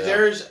mean,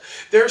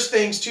 there's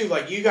things, too.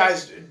 Like, you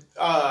guys,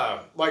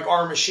 like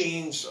our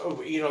machines,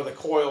 the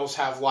coils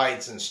have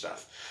lights and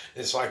stuff.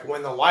 It's like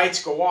when the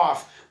lights go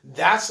off,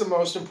 that's the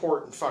most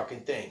important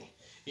fucking thing.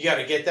 You got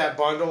to get that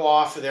bundle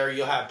off of there.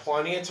 You'll have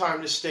plenty of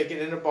time to stick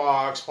it in a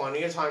box,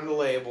 plenty of time to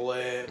label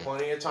it,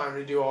 plenty of time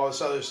to do all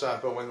this other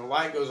stuff. But when the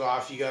light goes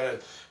off, you got to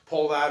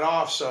pull that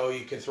off so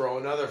you can throw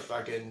another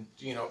fucking,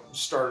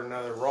 start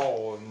another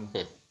roll.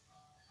 And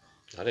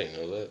I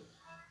didn't know that.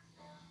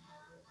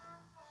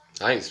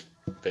 I ain't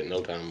spent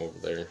no time over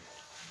there.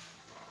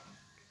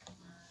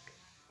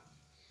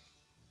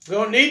 We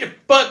don't need to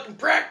fucking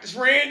practice,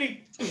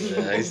 Randy.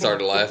 Yeah, he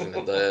started laughing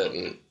at that,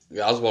 and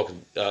I was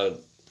walking to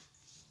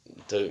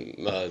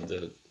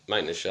the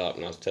maintenance shop,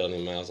 and I was telling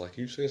him, I was like,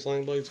 "You seen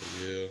Sling Blades?"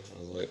 Yeah. I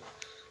was like,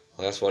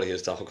 well, "That's what he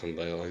was talking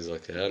about." He's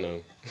like, "Yeah, I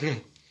know."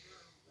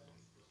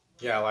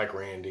 Yeah, I like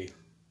Randy.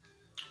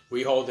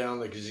 We hold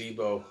down the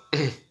gazebo.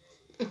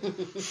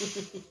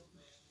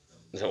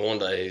 So one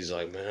day he's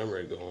like, "Man, I'm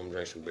ready to go home and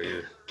drink some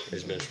beer.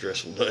 It's been a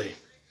stressful day."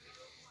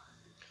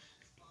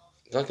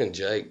 Fucking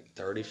Jake,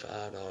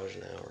 $35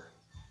 an hour.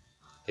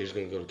 He was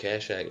going to go to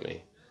Cash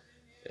Acme,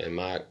 and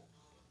Mike,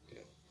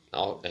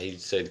 he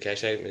said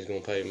Cash Acme is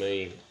going to pay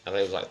me, I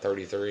think it was like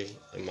 33,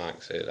 and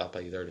Mike said, I'll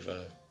pay you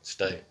 35.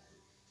 Stay.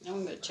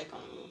 I'm going to check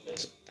on him.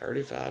 It's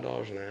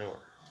 $35 an hour.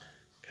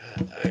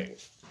 God dang.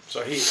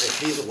 So if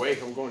he's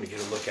awake, I'm going to get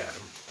a look at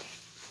him.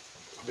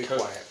 I'll be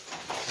quiet.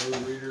 No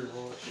reader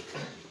watch.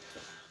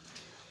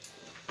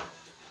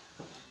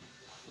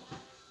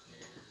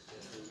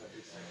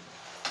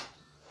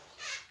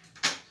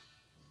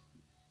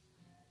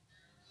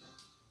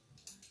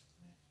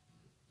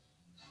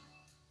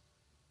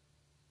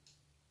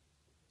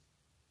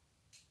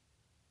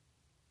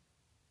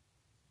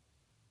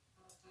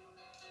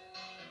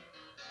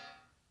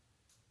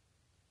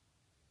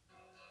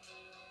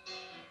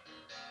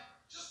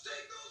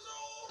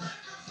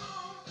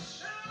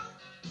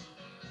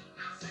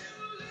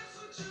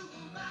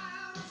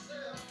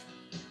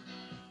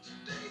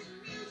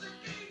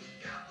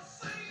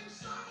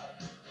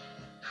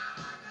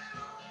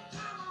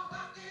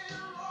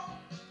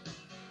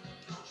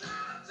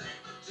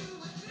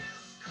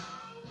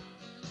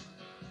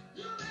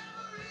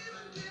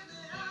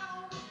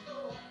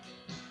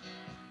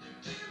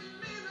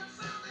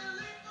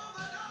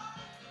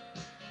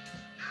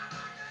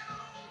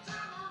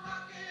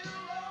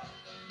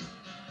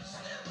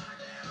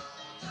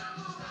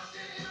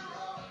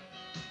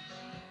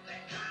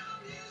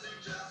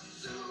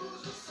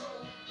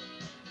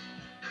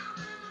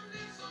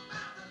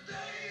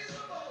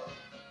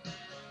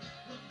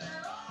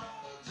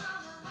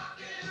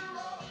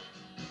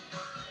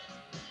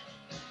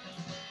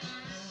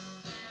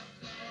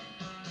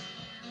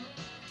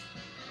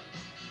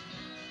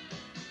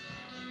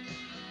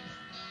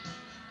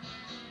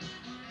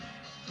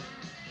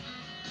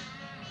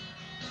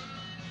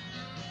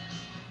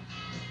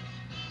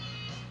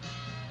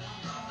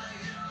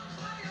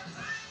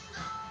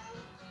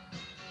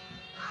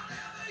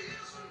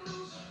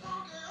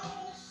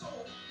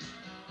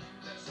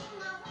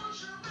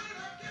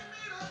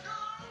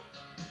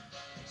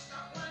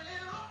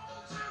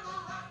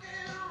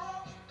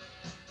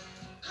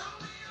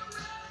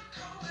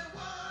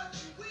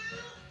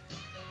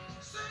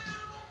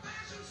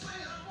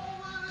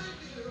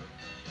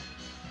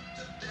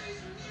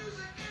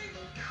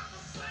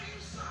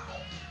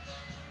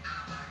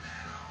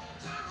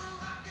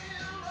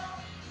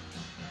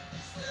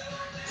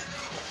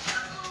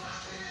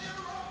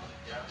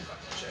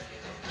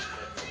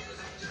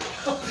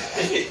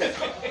 Yeah.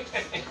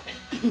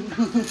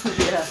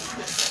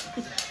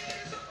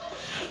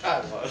 I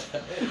love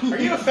that.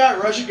 Are you a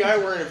fat Russian guy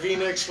wearing a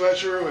V-neck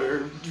sweatshirt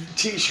or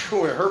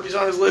t-shirt with herpes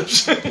on his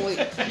lips? Our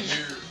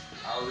Richard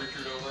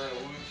over in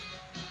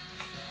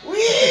the Woo!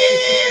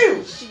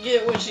 woods. She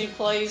get when she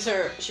plays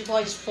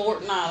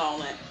Fortnite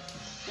on it.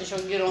 And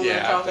she'll get on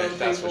there talking to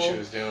people. That's what she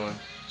was doing.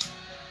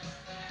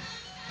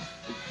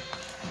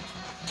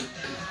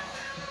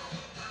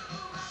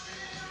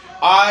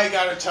 I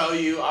gotta tell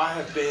you, I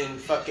have been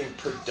fucking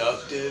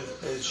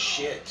productive as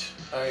shit.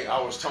 I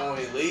was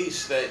telling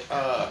Elise that,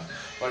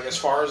 like, as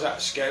far as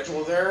that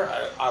schedule there,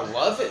 I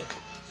love it.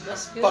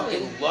 That's good. I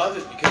fucking love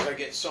it because I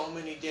get so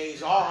many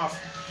days off.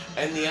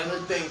 And the other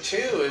thing,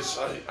 too, is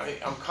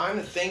I'm kind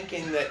of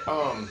thinking that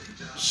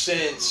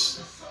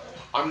since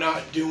I'm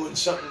not doing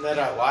something that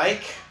I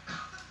like,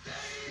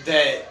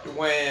 that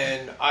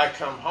when I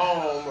come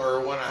home or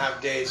when I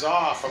have days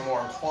off, I'm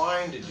more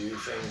inclined to do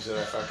things that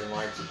I fucking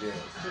like to do.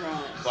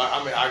 Right. Like,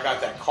 I mean, I got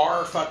that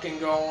car fucking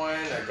going.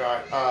 I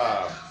got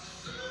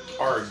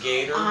our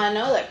Gator. I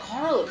know that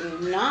car looked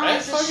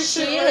nice. That's fucking as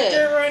sitting shit. right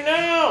there right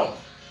now.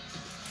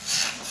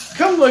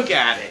 Come look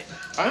at it.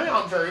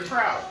 I'm very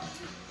proud.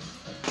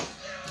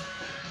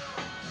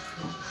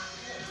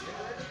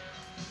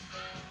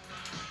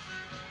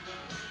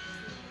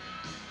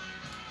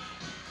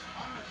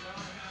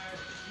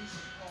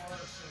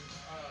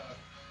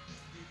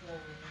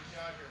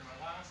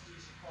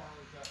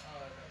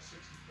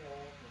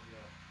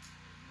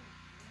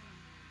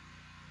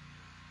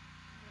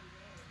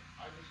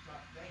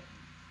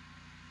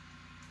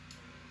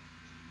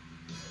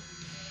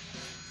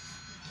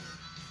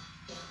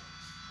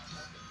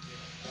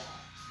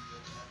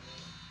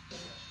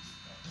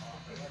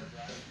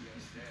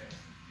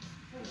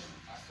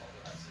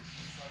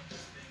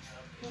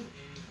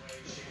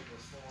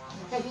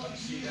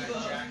 See that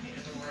jack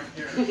handle right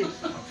there?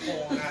 I'm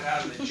pulling that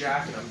out of the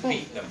jack and I'm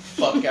beating the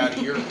fuck out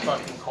of your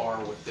fucking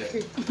car with it.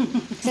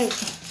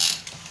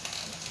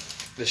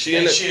 Does she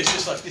And end up? she's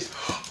just like this.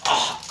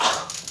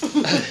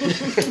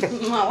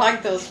 I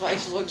like those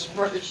facial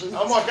expressions.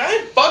 I'm like, I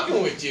ain't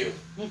fucking with you.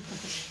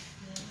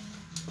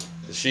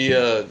 Does she?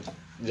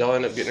 Y'all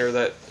end up getting her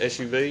that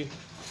SUV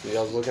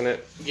y'all was looking at?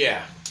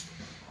 Yeah.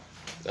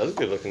 That was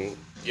good looking.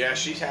 Yeah,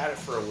 she's had it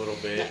for a little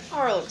bit. That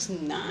car looks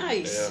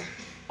nice. Yeah.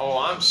 Oh,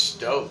 I'm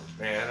stoked,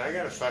 man. I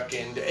gotta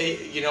fucking.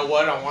 You know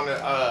what? I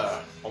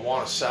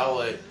want to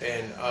sell it,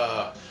 and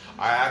I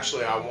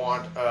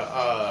want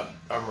a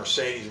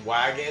Mercedes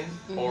wagon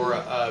or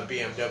a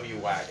BMW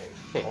wagon.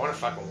 I want a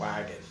fucking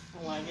wagon.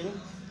 A wagon.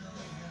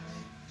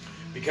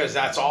 Because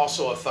that's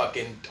also a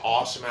fucking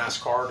awesome ass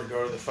car to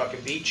go to the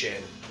fucking beach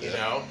in. You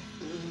know,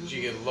 so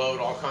you can load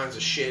all kinds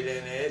of shit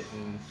in it,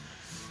 and.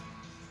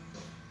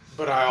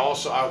 But I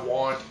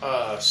want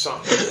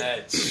something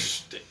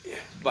that's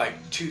like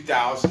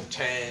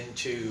 2010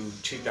 to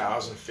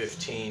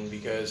 2015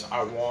 because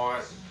I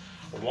want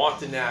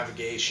the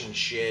navigation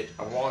shit.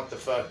 I want the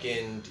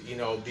fucking,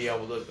 be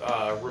able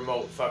to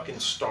remote fucking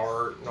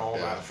start and all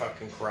that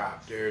fucking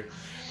crap, dude.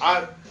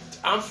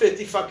 I'm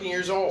 50 fucking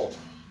years old.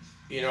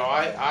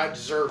 I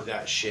deserve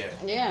that shit.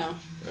 Yeah.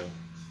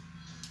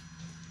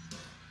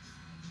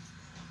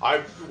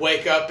 I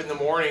wake up in the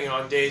morning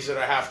on days that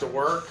I have to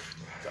work.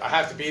 I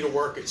have to be to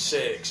work at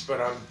 6, but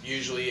I'm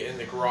usually in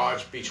the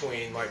garage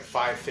between like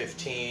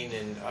 5:15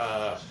 and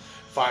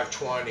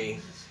 5:20,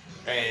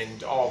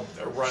 and I'll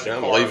run the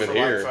car for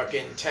like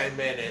fucking 10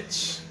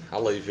 minutes. I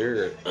leave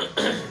here at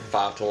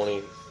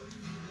 5:20.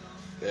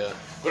 Yeah.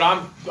 But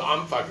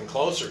I'm fucking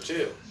closer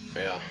too.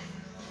 Yeah.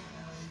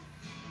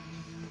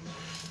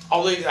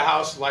 I'll leave the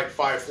house at like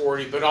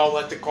 5:40, but I'll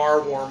let the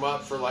car warm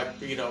up for like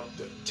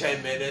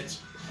 10 minutes.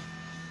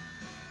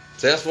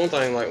 See, that's one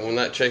thing, like, when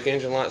that check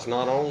engine light's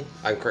not on,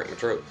 I can crank my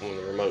truck on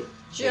the remote.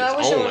 Gee, I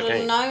wish I would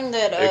have known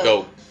that. It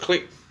go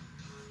click.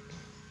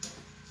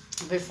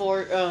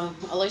 Before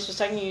Elise was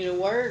taking you to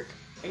work,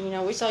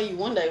 we saw you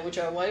one day with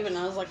your waving.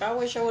 I was like, I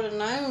wish I would have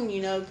known,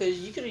 because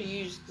you could have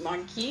used my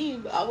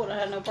cube. I would have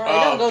had no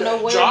problem. Don't go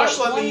nowhere. Josh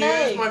let me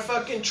use my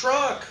fucking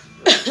truck.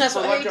 That's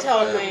what he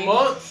told me.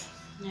 Month.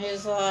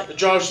 He's like,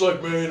 Josh's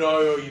like, man, I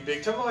owe you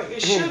big time. I'm like, hey,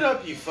 shut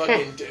up, you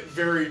fucking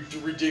very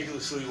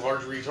ridiculously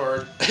large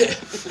retard.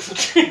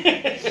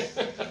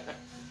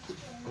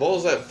 What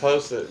was that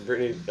post that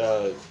Brittany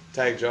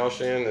tagged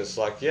Josh in? It's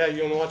like, yeah,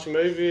 you want to watch a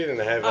movie? And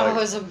they have like... Oh, it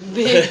was a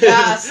big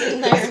guy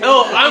sitting there.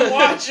 No, I'm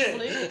watching.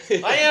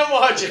 I am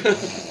watching.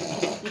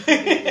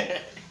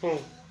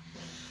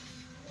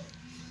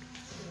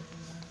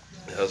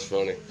 That's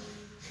funny.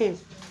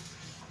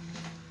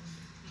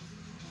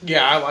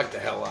 Yeah, I like the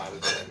hell out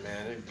of them,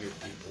 man. They're good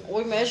people.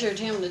 We measured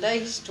him today.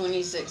 He's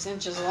 26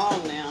 inches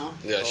long now.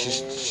 Yeah,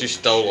 she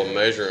stole a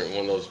measuring,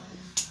 one of those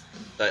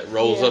that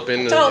rolls up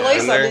in the. I told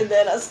Lisa I did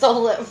that. I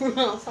stole it from him.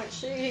 I was like,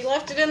 shoot, he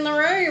left it in the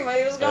room.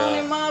 He was going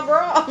in my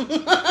bra.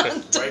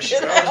 Way she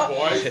goes,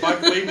 boys.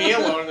 Fuck, leave me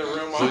alone in the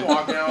room. I'm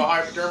walking out with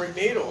hypodermic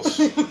needles.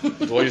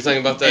 What do you think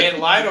about that?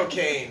 And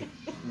lidocaine.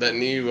 That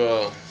new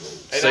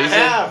season? And I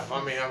have.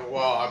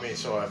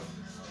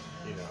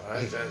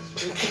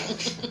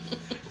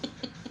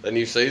 The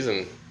new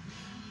season,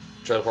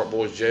 Trailer Park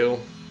Boys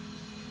Jail.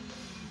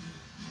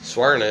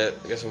 SwearNet.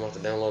 I guess I'm going to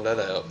have to download that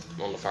out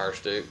on the Fire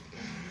Stick.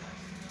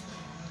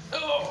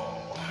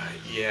 Oh,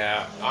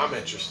 yeah. I'm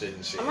interested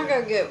in seeing I'm going to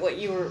go get what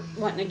you were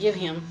wanting to give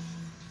him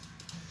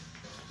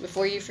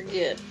before you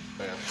forget.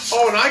 Yeah.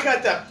 Oh, and I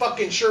got that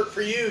fucking shirt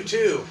for you,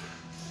 too.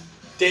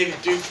 David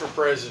Duke for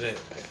president.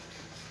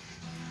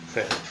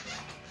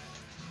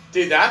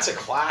 Dude, that's a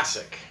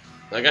classic.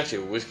 I got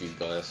you a whiskey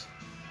glass.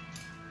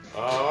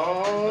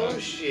 Oh,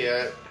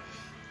 shit.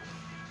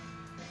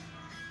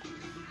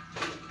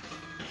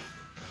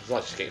 I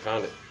just can't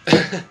find it.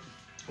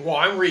 Well,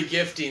 I'm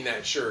re-gifting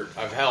that shirt.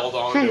 I've held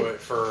on to it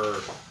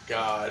for,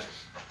 God,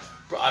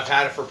 I've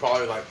had it for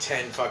probably like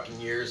 10 fucking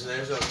years, and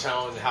there's no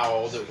telling how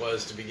old it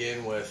was to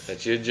begin with.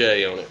 That's your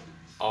J on it.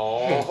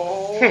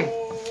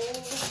 Oh.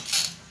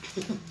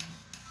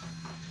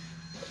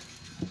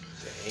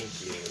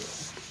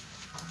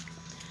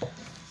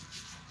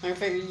 I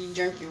figured you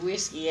drank your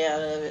whiskey out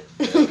of it.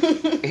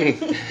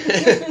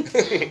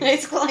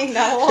 It's clean.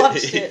 I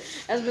watched it.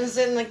 It's been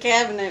sitting in the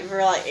cabinet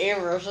for like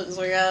ever since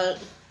we got it.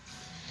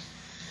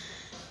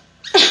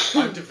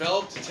 I've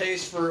developed a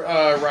taste for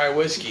rye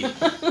whiskey.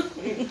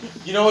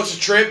 You know what's a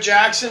trip,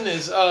 Jackson?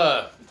 Is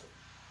well,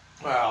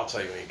 I'll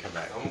tell you when you come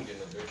back. I'm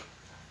getting a beer.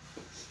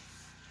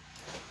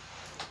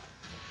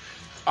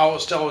 I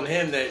was telling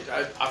him that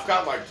I've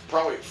got like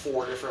probably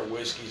 4 different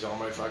whiskeys on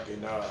my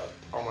fucking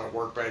on my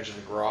workbench in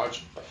the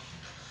garage,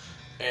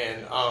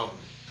 and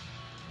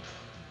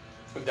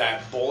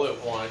that Bullet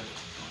one,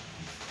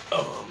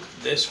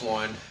 this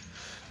one,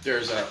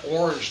 there's an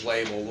orange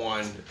label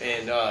one,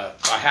 and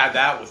I had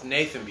that with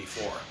Nathan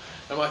before.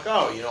 I'm like,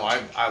 oh, you know,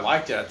 I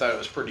liked it. I thought it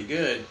was pretty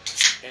good,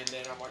 and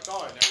then I'm like,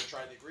 oh, I never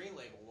tried the green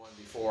label one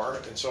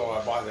before, and so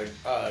I bought the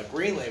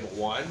green label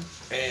one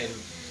and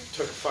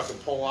took a fucking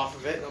pull off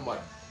of it, and I'm like,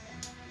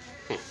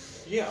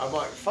 yeah, I'm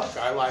like, fuck,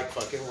 I like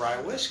fucking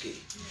rye whiskey.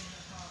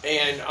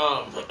 And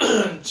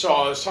so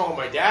I was telling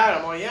my dad,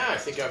 I'm like, yeah, I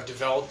think I've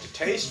developed a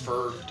taste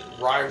for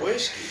rye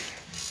whiskey.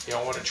 You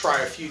know, I want to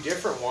try a few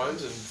different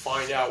ones and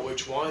find out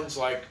which ones,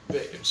 like,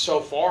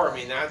 so far, I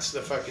mean, that's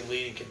the fucking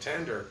leading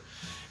contender.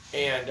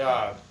 And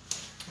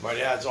my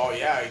dad's all,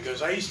 yeah, he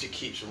goes, I used to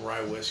keep some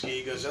rye whiskey.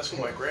 He goes, that's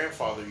what my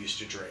grandfather used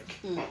to drink.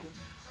 Mm-hmm.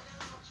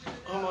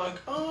 I'm like,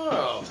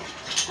 oh.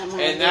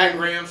 And that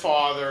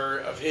grandfather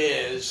of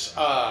his,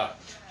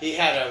 he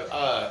had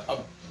a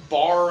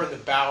bar in the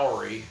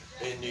Bowery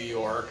in New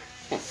York,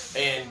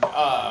 and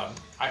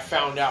I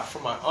found out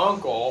from my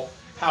uncle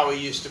how he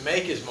used to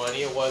make his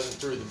money. It wasn't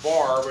through the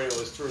bar, but it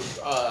was through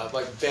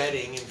like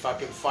betting and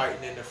fucking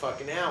fighting in the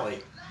fucking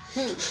alley.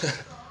 I'm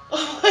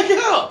like,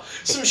 oh,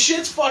 some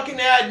shit's fucking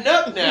adding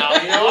up now.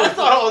 You know, I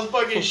thought all this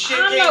fucking shit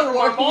came from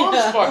my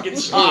mom's fucking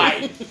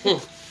side.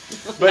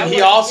 But he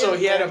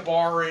had a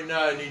bar in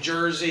New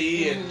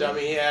Jersey, and I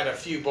mean, he had a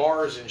few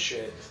bars and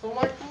shit. So I'm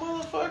like,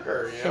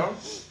 motherfucker, you know?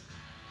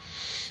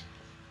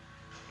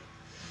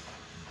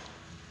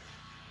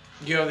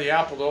 You know, the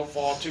apple don't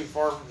fall too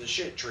far from the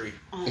shit tree.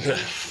 I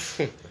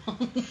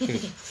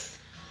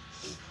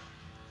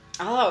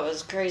thought it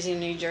was crazy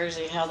in New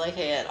Jersey how they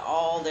had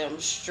all them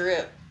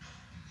strip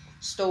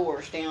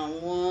stores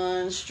down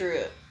one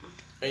strip.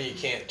 And you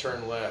can't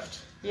turn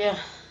left. Yeah.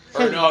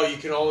 Or no, you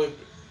can only...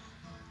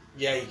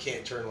 Yeah, you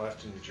can't turn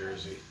left in New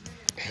Jersey.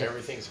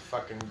 Everything's a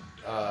fucking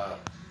a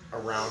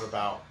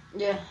roundabout.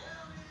 Yeah.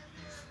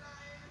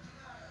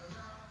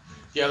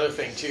 The other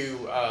thing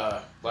too,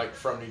 like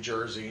from New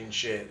Jersey and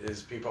shit,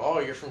 is people, oh,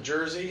 you're from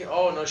Jersey?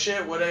 Oh, no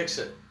shit, what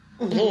exit?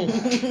 When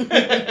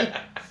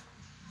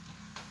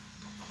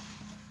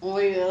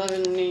we lived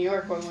in New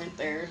York, we went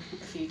there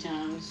a few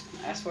times.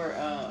 That's where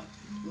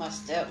my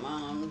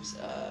stepmom's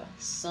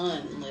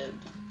son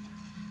lived.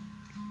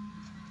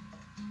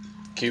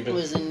 Cuban?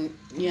 The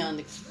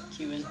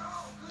Cuban.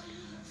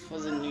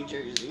 Was in New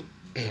Jersey.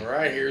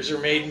 Alright, here's her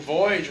maiden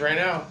voyage right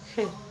now.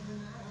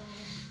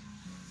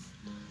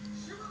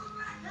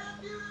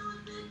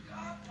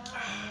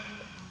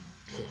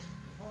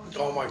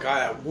 Oh my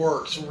god, that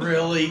works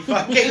really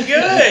fucking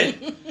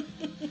good!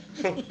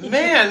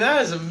 Man,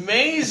 that is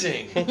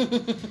amazing!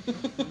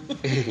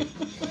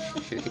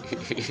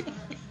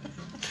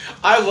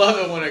 I love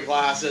it when a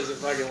glass doesn't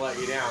fucking let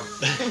you down.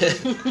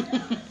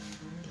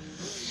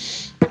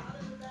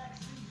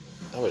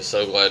 I was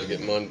so glad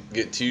to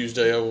get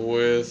Tuesday over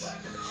with.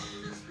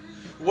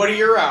 What are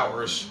your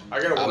hours? I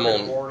gotta work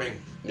in the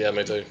morning. Yeah,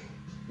 me too.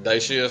 Day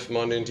shift,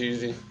 Monday and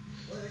Tuesday,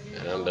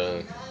 and I'm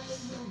done.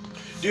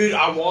 Dude,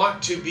 I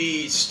want to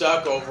be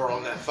stuck over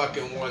on that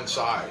fucking one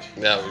side.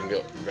 Now we can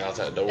go out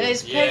that door.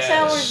 Is Peck's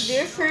hours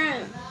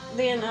different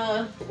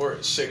than We're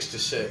at 6 to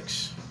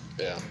 6.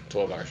 Yeah,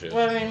 12-hour shift.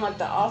 Well, I mean, like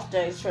the off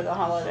days for the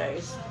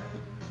holidays.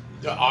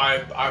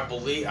 I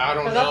believe, I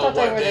don't know what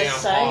day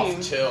I'm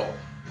off till.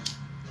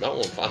 I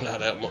want to find out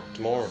that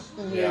tomorrow.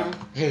 Yeah.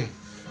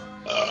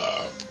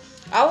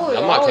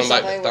 I might come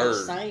back to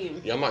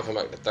 3rd. Yeah, I might come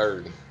back to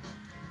 3rd.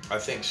 I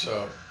think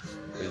so.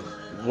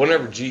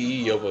 Whenever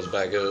GE opens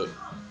back up,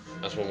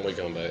 that's when we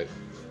come back.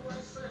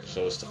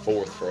 So it's the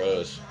 4th for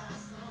us.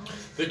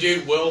 The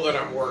dude Will that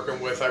I'm working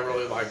with, I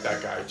really like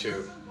that guy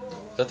too.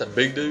 Is that the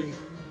big dude?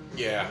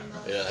 Yeah.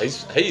 Yeah,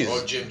 he's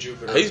Jim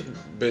Jupiter. He's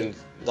been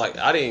like,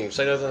 I didn't even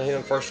say nothing to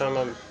him first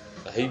time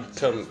he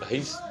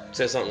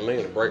said something to me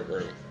in the break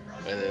room,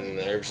 and then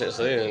ever since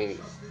then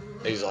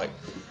he's like,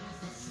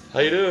 how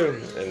you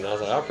doing? And I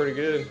was like, I'm pretty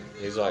good.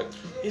 He's like,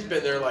 he's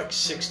been there like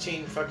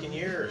 16 fucking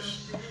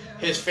years.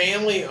 His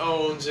family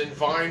owns in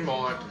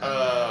Vinemont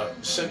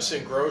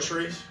Simpson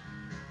Groceries.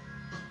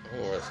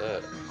 Oh, what's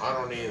that? I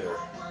don't either.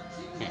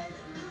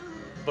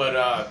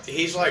 But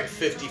he's like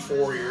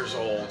 54 years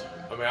old.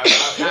 I mean,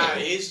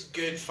 he's a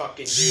good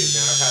fucking dude,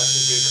 man. I've had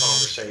some good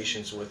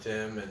conversations with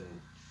him, and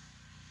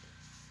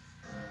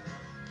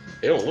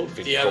he don't look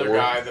 54. The other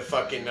guy, the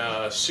fucking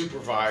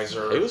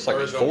supervisor, he was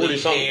like 40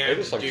 something. He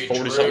was like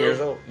 40 something years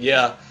old.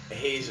 Yeah,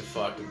 he's a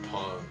fucking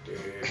punk,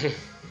 dude.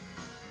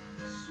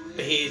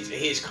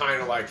 He's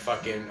kind of like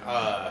fucking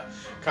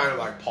kind of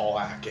like Paul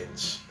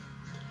Atkins,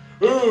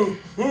 oh,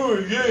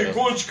 yeah,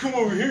 why don't you come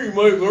over here? You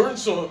might learn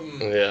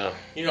something. Yeah.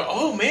 You know,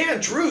 oh man,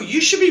 Drew,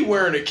 you should be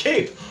wearing a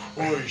cape.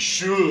 Oh, I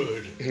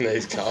should. And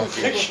he's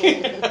talking.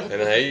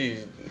 And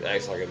he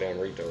acts like a damn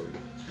retard.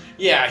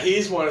 Yeah,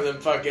 he's one of them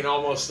fucking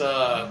almost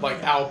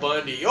like Al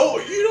Bundy. Oh,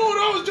 you know what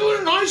I was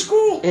doing in high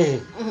school?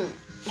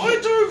 I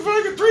threw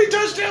fucking 3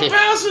 touchdown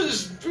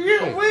passes.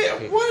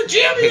 Won a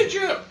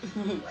championship.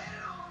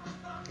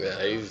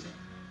 Yeah, he's...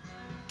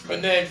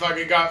 And then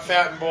fucking got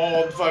fat and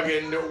bald,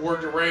 fucking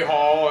worked at Ray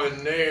Hall,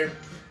 and then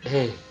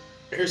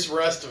here's the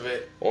rest of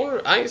it.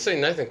 I ain't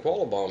seen Nathan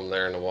Qualabong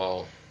there in a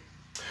while.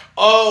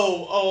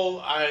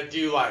 Oh, I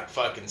do like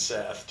fucking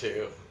Seth,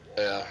 too.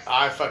 Yeah.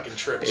 I fucking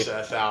trip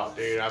Seth out,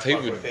 dude. I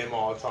fuck with him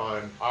all the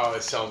time. I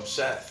always tell him,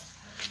 Seth,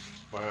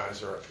 my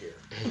eyes are up here.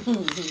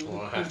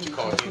 Well, I have to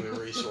call human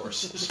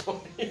resources.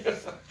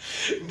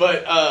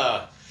 But,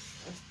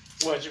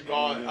 what you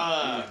call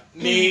it?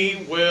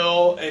 Me,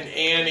 Will, and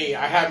Annie.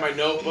 I had my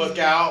notebook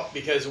out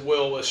because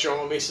Will was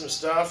showing me some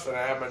stuff, and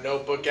I had my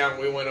notebook out,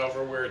 and we went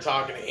over. We were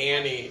talking to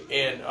Annie,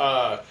 and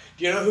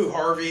do you know who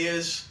Harvey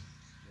is?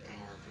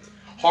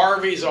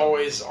 Harvey's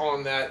always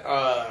on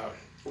that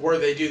where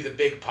they do the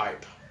big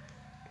pipe.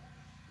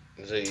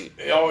 He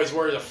always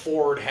wears a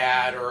Ford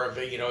hat or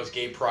his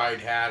gay pride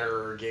hat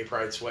or a gay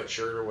pride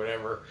sweatshirt or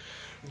whatever.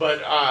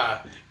 But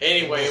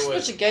anyway, it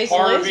was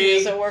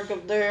Harvey that work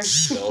up there.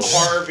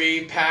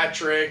 Harvey,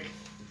 Patrick,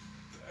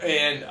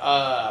 and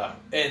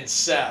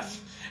Seth,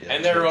 yeah,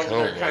 and they're over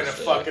there kind of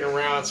fucking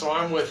around. So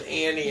I'm with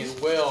Annie and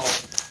Will,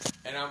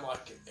 and I'm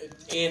like,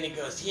 Annie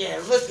goes,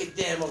 "Yeah, look at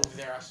them over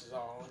there." I said,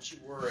 "Oh, don't you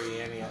worry,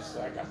 Annie." I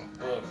said, "I got my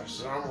book." I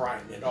said, "I'm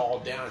writing it all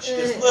down." She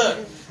goes, "Look,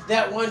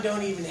 that one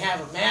don't even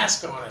have a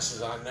mask on." I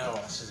said, "I know."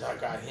 I said, "I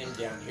got him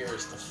down here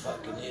as the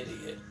fucking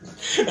idiot."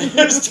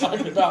 I was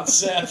talking about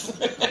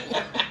Seth.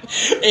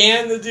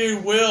 And the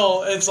dude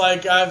Will, it's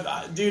like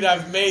I've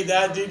made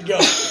that dude go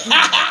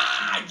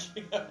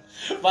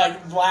like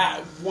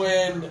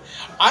when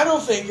I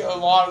don't think a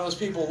lot of those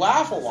people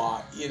laugh a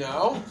lot, you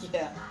know?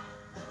 Yeah.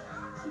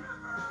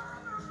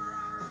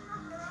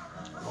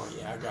 Oh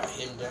yeah, I got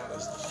him down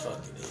as the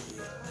fucking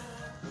idiot.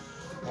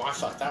 Well, I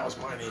thought that was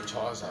my name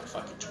until I was like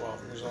fucking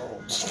 12 years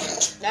old.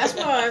 That's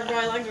why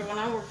everybody liked it when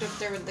I worked up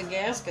there with the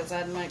gaskets.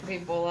 I'd make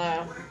people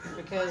laugh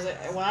because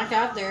when I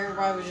got there,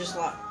 everybody was just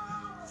like,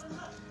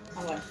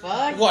 I'm like,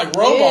 fuck. Like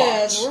robots.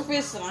 Yes, we're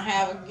fixing to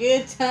have a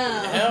good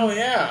time. Hell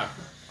yeah.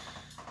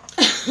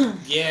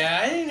 Yeah,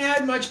 I ain't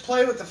had much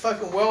play with the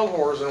fucking well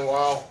whores in a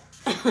while.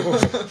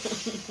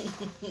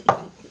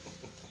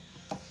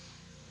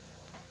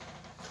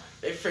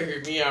 They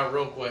figured me out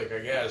real quick, I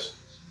guess.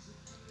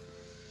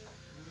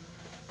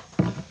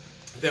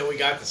 Then we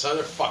got this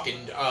other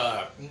fucking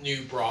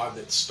new broad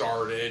that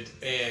started,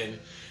 and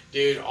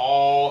dude,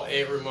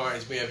 it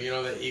reminds me of,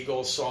 the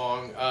Eagles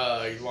song,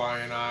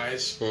 Lion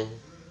Eyes. Mm-hmm.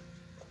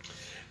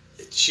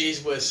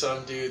 She's with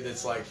some dude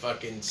that's like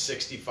fucking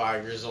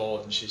 65 years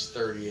old, and she's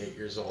 38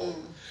 years old.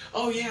 Mm.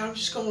 Oh yeah, I'm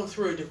just going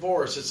through a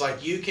divorce. It's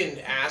like you can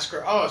ask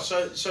her, oh,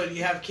 so do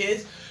you have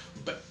kids?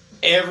 But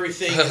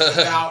everything is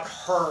about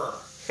her.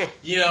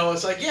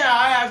 It's like, yeah,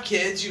 I have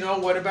kids,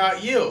 what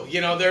about you?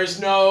 There's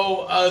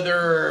no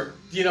other,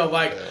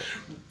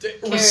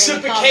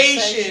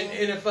 reciprocation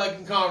in a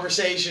fucking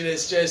conversation.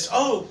 It's just,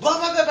 oh, blah,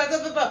 blah, blah, blah,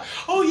 blah, blah.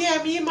 Oh,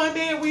 yeah, me and my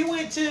man, we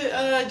went to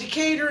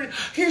Decatur, and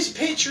here's a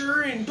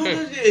picture, and blah, blah,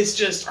 blah. It's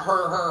just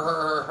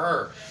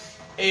her.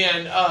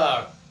 And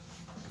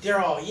they're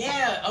all,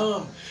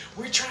 yeah,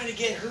 we're trying to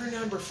get her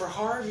number for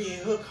Harvey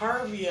and hook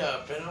Harvey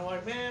up. And I'm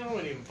like, man, I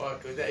wouldn't even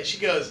fuck with that. She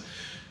goes...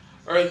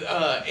 Or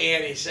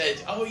Annie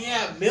said, "Oh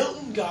yeah,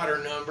 Milton got her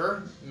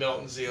number."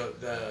 Milton's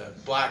the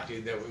black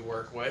dude that we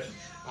work with.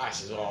 I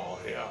said, "Oh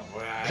yeah,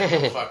 well,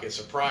 that fucking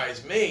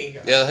surprised me."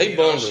 Yeah, he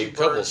bummed a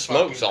couple of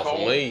smokes off of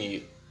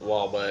me a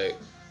while back.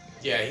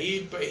 Yeah,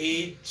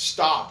 he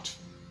stopped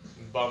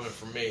bumming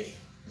for me.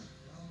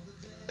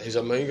 He's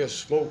like, "Man, you got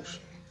smokes."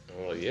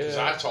 I'm like, "Yeah." Because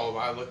I told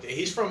him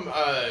he's from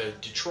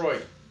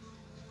Detroit.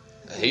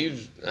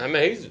 He's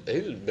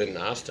been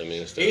nice to me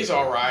and stuff. He's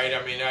all right.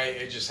 I mean,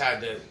 I just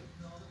had to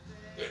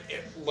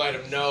let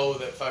him know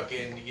that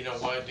fucking, you know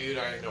what, dude,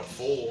 I ain't no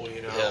fool,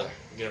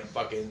 Yeah.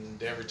 Fucking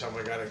every time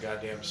I got a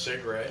goddamn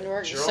cigarette. You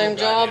work the same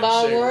job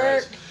I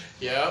work?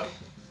 Yep.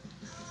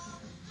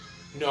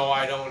 No,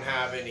 I don't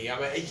have any.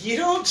 You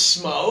don't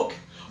smoke?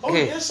 Oh,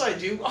 yes, I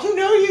do. Oh,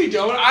 no, you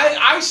don't.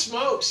 I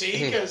smoke,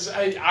 see, because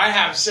I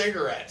have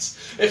cigarettes.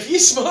 If you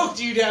smoked,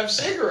 you'd have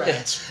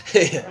cigarettes.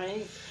 Yeah.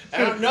 Right? I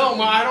don't know.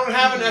 I don't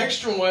have an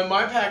extra one.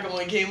 My pack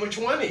only came with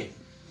 20.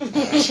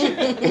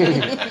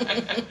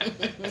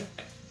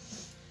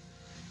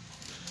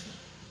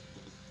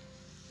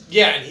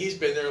 Yeah, and he's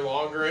been there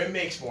longer and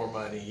makes more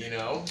money,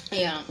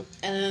 Yeah,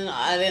 and then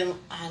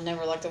I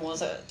never liked the ones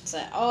that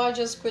say, "Oh, I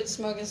just quit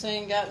smoking, so I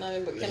ain't got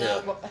none, but can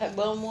I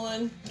bum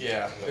one?"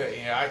 Yeah,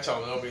 I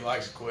tell him nobody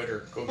likes a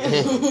quitter. Go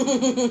get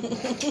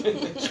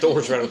one.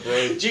 Store's right up the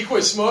road. Did you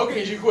quit smoking or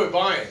did you quit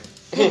buying?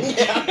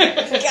 Yeah.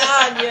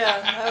 God,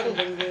 yeah, that would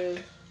have been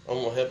good.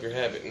 I'm gonna help your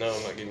habit. No,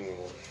 I'm not giving you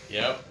one.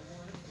 Yep.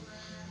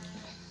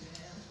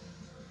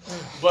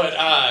 But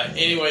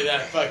anyway,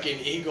 that fucking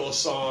Eagles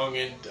song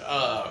and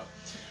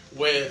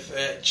with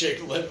that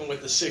chick living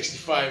with a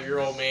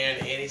 65-year-old man,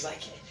 and he's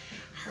like,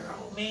 her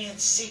old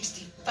man's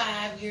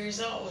 65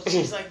 years old.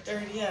 She's like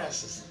 30. Yeah, I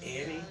says,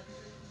 Annie,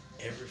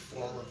 every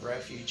form of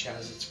refuge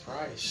has its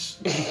price.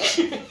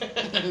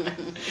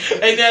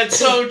 And that's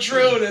so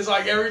true. And it's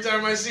like every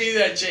time I see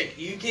that chick,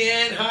 you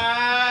can't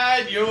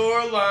hide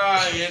your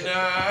lying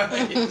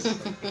eyes.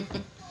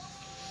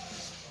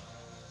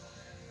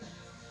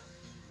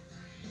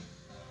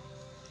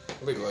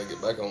 I'll be glad to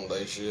get back on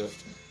day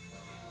shift.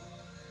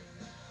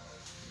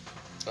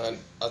 I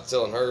was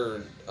telling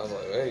her, I was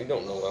like, man, you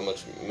don't know how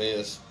much you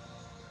miss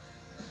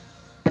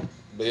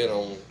being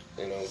on,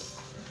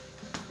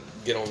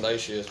 get on day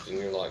shift, and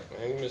you're like,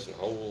 man, you're missing a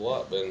whole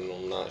lot being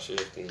on night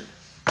shift. And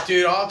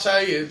dude, I'll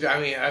tell you, I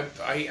mean,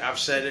 I've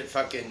said it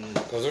fucking...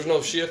 Because there's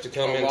no shift to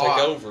come in and take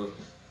over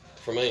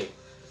for me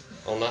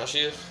on night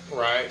shift.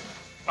 Right.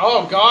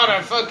 Oh, God,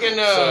 I fucking...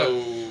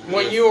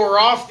 when you were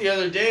off the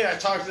other day, I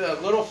talked to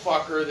that little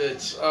fucker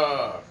that's,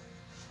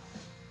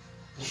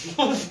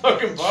 little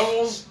fucking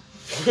Bubbles.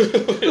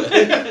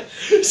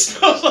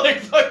 Smells like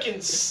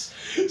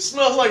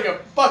a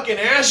fucking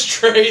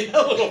ashtray,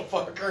 that little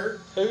fucker.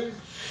 Who?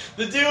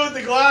 The dude with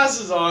the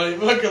glasses on, he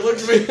fucking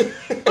looked at me,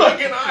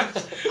 fucking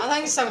eyes. I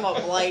think he's talking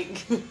about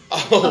Blake.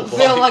 Oh, I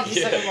feel like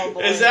he's talking about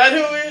Blake. Is that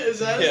who it is? Is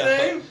that his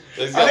name? I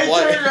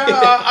turned around,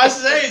 I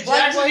said, hey,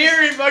 Jackson here,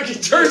 he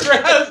fucking turns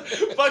around,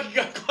 fucking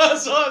got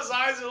glasses on, his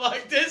eyes are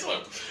like this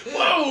one.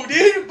 Whoa,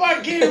 dude, you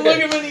fucking can't even look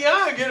him in the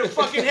eye and get a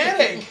fucking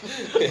headache.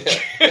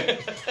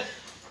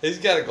 He's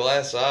got a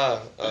glass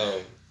eye.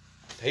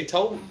 He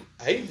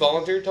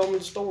volunteered, told me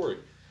the story.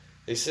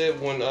 He said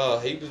when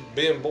he was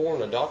being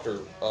born, a doctor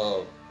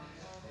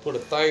put a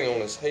thing on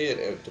his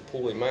head to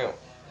pull him out,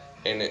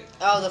 and it.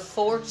 Oh, the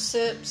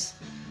forceps.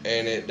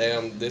 And it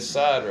down this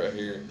side right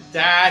here.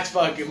 That's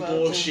fucking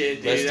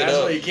bullshit, dude. That's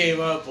what he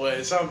came up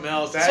with. Something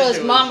else. So his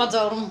mama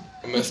told him.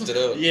 I messed it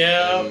up.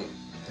 Yeah.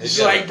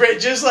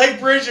 Just like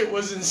Bridget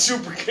was in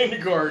super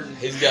kindergarten.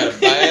 He's got a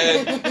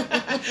bad...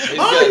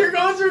 you're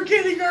going through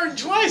kindergarten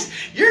twice.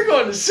 You're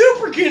going to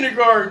super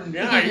kindergarten.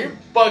 Yeah, you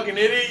fucking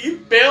idiot. You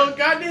failed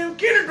goddamn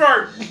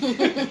kindergarten.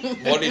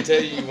 What did he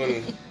tell you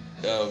when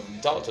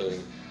you talked to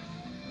him?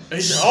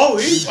 He said, oh,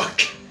 he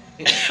fucking...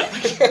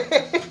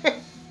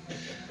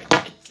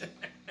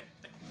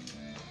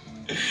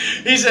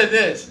 He said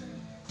this.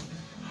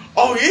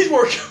 Oh, he's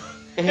working...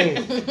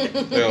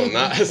 Well,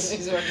 nice.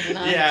 He's working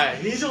nice. Yeah,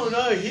 he's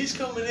he's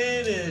coming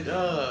in and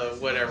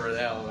whatever the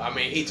hell. I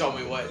mean, he told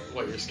me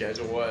what your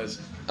schedule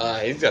was.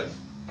 He's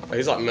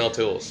like Mel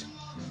Tillis.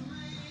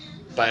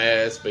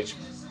 Bad speech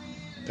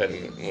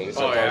impediment. When he's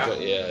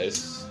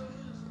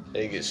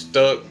he gets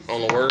stuck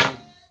on the word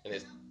and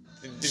it's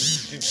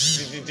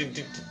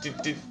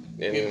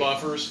He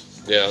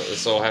buffers. Yeah,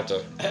 so I have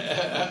to.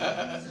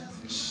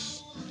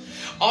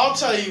 I'll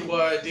tell you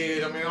what,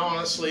 dude. I mean,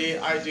 honestly,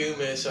 I do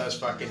miss us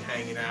fucking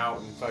hanging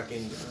out and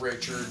fucking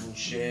Richard and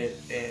shit.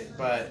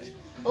 But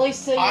at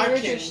least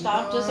Richard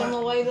stopped us on the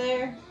way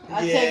there.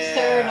 I texted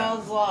her and I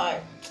was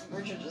like,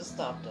 Richard just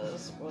stopped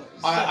us.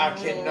 I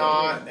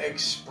cannot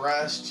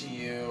express to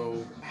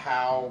you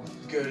how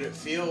good it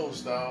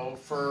feels, though,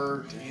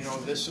 for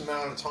this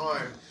amount of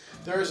time.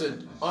 There's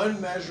an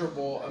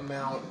unmeasurable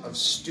amount of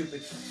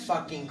stupid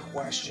fucking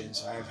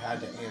questions I've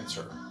had to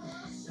answer.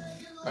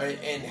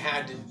 And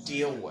had to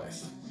deal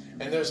with.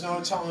 And there's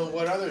no telling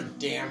what other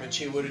damage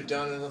he would have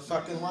done in the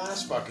fucking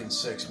last fucking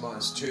 6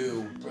 months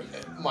to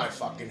my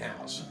fucking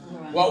house.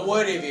 Right. What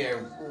would he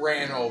have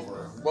ran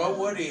over? What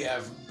would he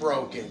have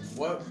broken?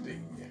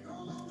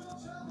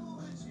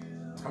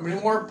 How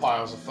many more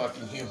piles of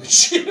fucking human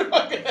shit am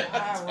I gonna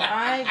have?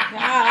 Right?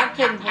 God, I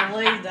couldn't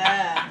believe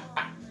that.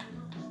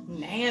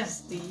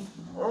 Nasty.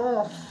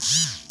 Oh.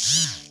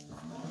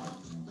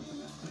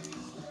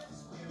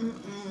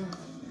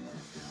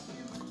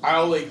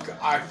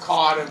 I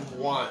caught him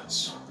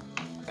once,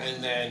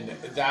 and then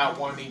that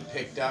one he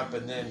picked up,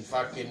 and then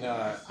fucking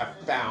I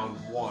found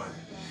one.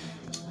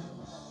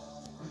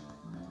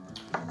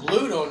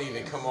 Blue don't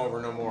even come over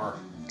no more.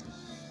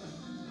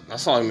 I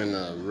saw him in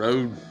the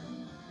road.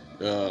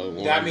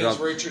 That means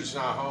Richard's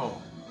not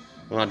home.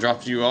 When I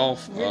dropped you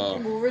off,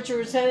 Richard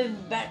was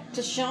headed back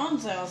to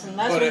Sean's house, and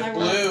that's when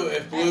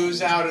if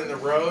Blue's out in the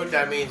road,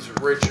 that means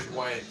Richard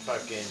went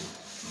fucking.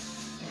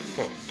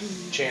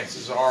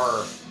 Chances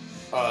are.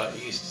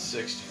 East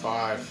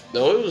 65.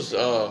 No, it was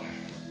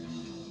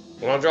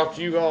when I dropped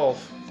you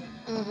off.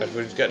 After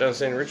we just got done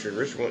seeing Richard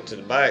went to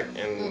the back,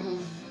 and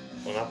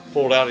when I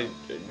pulled out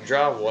the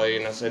driveway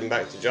and I was heading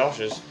back to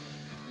Josh's,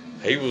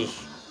 he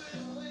was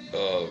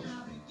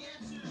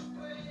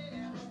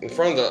in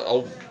front of the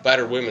old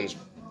battered women's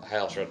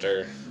house right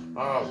there.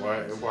 Oh,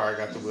 where I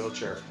got the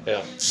wheelchair. Yeah,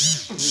 it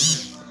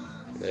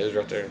was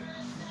right there.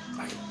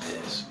 Look at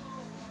this.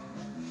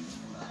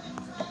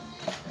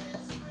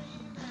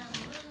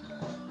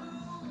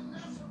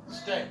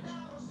 Stay.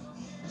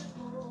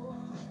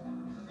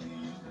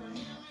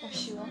 Where's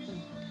she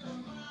walking?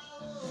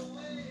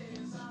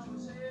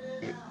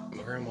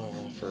 My grandma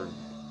offered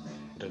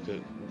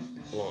to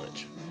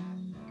lunch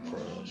for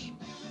us.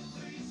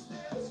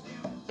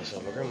 And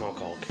so my grandma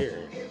called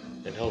Karen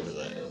and told her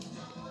that.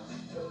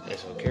 And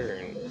so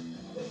Karen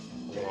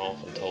went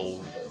off and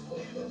told.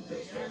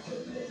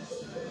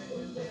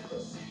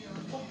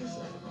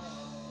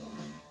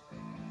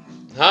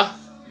 Huh?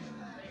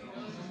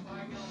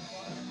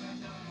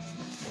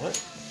 What?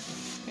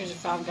 There's a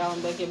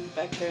 5-gallon bucket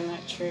back there in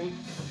that tree.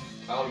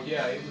 Oh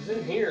yeah, it was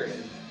in here and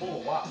it's full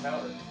of white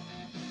powder.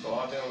 So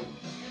I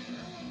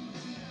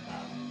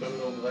put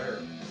it over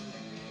there.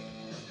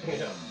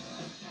 Yeah.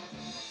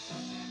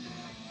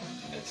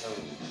 And so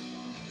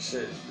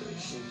she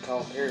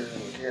called Karen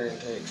and Karen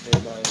texted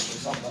everybody.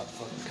 She's talking about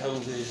fucking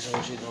COVID,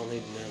 so she don't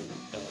need to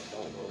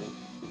don't go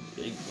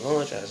eat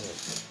lunch. I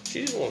said,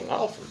 she just wanted to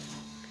offer.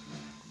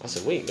 I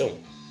said, we ain't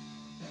going.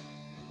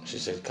 She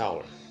said, call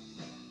her.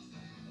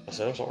 I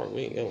said, I'm sorry,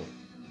 we ain't going.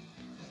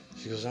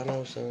 She goes, I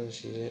know, son.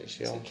 She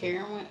So offered.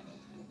 Karen went.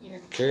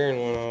 Karen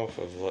went off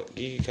of what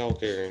Gigi called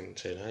Karen and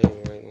said, hey,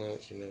 we're eating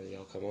lunch,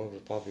 y'all come over,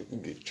 probably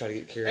try to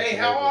get Karen. Hey,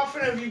 how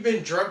often have you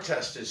been drug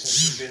tested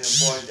since you've been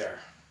employed there?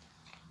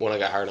 When I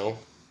got hired on.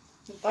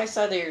 They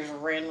said there's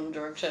random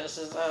drug tests.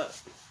 Is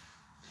that?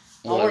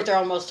 I worked there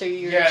almost 2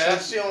 years. Yeah,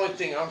 that's the only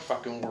thing I'm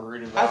fucking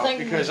worried about. I think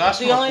because I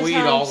smoke weed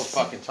all the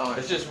fucking time.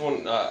 It's just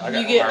when I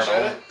got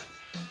hired on.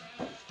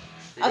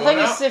 I think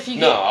it's if you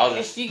get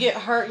if you get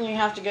hurt and you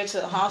have to go to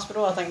the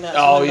hospital. I think that's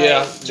when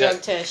they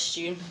drug test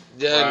you.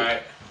 Yeah,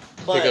 right.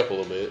 Pick up a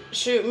little bit.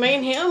 Shoot, me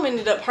and him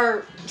ended up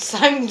hurt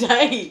same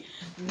day.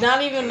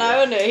 Not even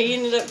knowing it. He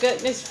ended up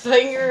cutting his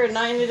finger and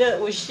I ended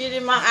up with shit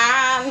in my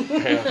eye.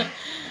 Yeah.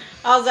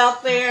 I was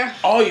out there.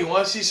 Oh, you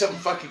want to see something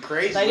fucking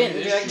crazy? They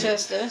didn't drug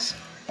test us.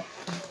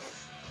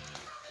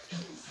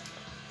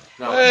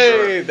 No,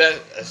 hey,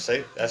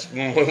 sure. That's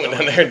when we went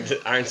down there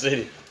to Iron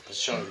City.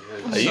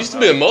 There used to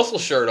be a muscle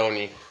shirt on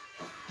you.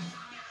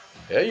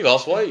 Yeah, you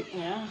lost weight.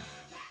 Yeah.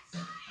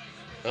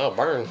 Oh,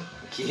 burn.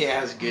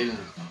 Yeah, it's good.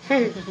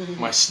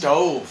 My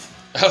stove.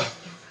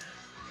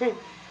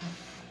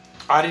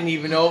 I didn't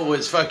even know it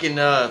was fucking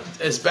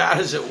as bad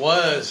as it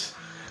was.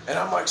 And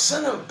I'm like,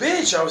 son of a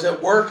bitch. I was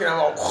at work and I'm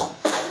all...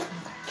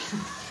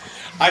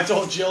 I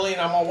told Jillian,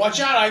 I'm all, watch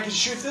out, I can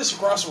shoot this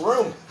across the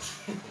room.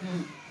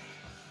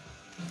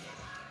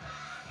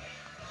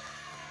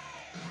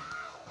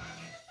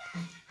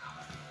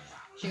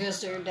 She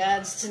goes to her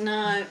dad's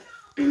tonight,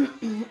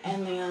 and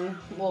then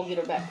we'll get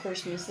her back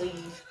Christmas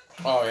Eve.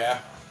 Oh, yeah?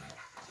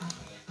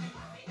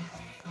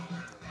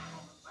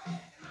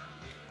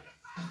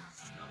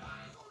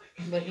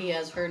 But he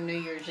has her New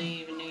Year's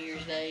Eve and New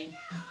Year's Day.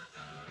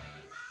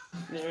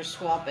 They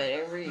swap it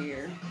every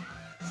year.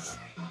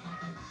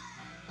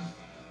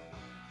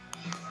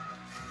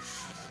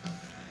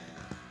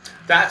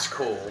 That's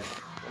cool.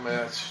 I mean,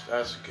 that's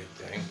a good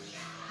thing.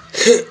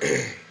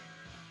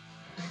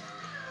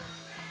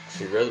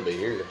 She'd rather be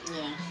here.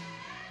 Yeah.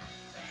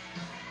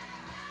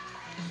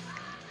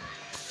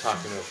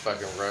 Talking to a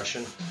fucking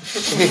Russian.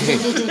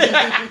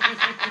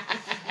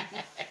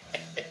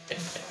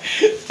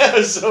 That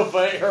was so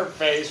funny. Her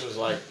face was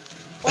like...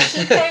 Well,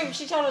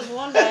 she told us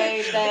one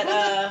day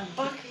that...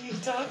 What the fuck are you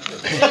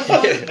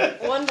talking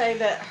about? One day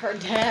that her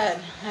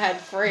dad had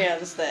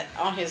friends that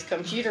on his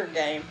computer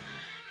game,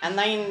 and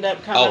they ended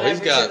up coming over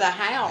to the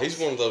house. He's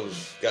one of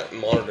those got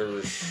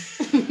monitors.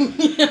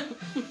 Yeah.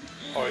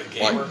 Oh, the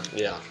gamer? Like,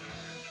 yeah.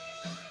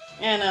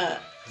 And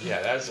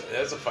yeah, that's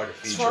a fucking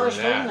feature. As far as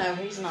in we that. know,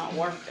 he's not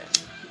working.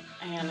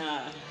 And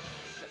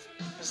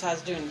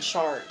besides doing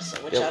charts,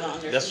 which I don't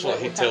understand. That's what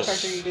he tells.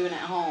 What are you doing at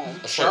home?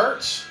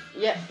 Charts?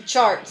 Yeah,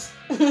 charts.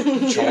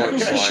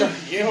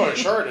 Charts. You know what a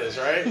chart is,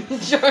 right?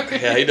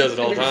 Yeah, he does it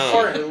all the time.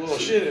 Fart a little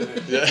shit in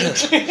it. Yeah.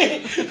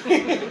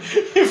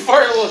 You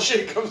fart a little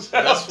shit comes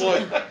out.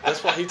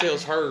 That's why he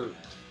tells her,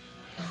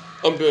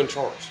 I'm doing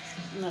charts.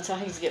 And that's how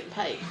he's getting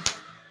paid.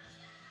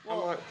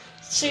 Well,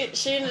 she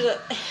ended up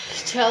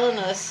telling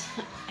us,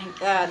 and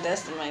God,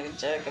 Dustin made a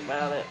joke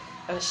about it.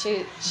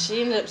 She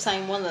ended up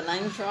saying one of the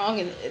names wrong,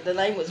 and the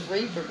name was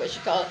Reaper, but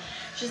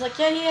she's like,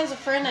 yeah, he has a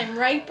friend named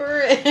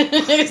Raper. And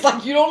it's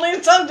like, you don't need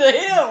to talk to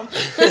him.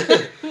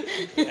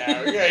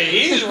 Yeah,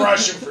 he's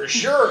Russian for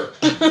sure.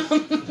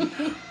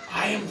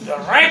 I am the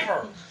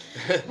Raper.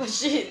 But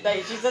she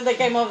said they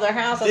came over their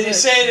house. Did he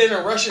say it in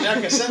a Russian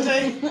accent?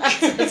 I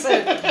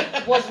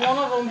said, was one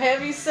of them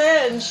heavy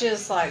set? And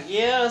she's like,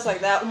 yeah. It's like,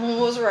 that one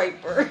was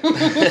Raper. What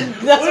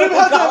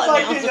about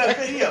that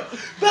video?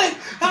 But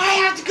I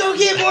have to go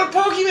get more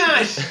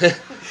Pokemon.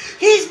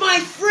 He's my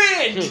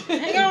friend.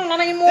 Hang on, not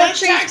any more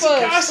cheese taxi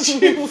cost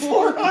you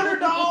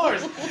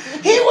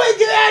 $400. He wouldn't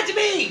do that to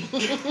me.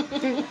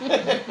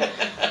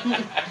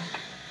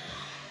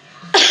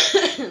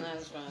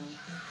 That's funny.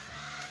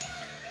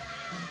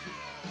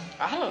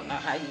 I don't know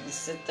how you can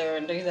sit there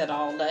and do that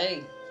all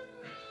day.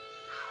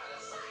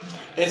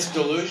 It's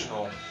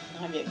delusional.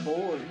 I get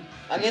bored.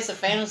 I guess a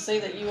fantasy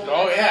that you want to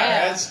have. Oh,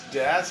 yeah, have.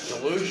 that's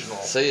delusional.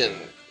 Seeing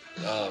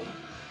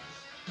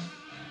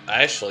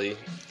Ashley...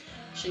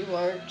 She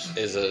works.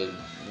 Is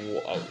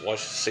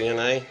what's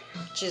CNA?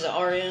 She's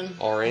an RN.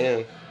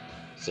 RN.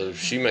 So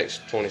she makes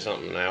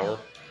 20-something an hour.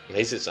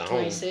 He sits at home.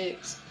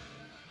 26.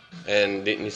 And didn't you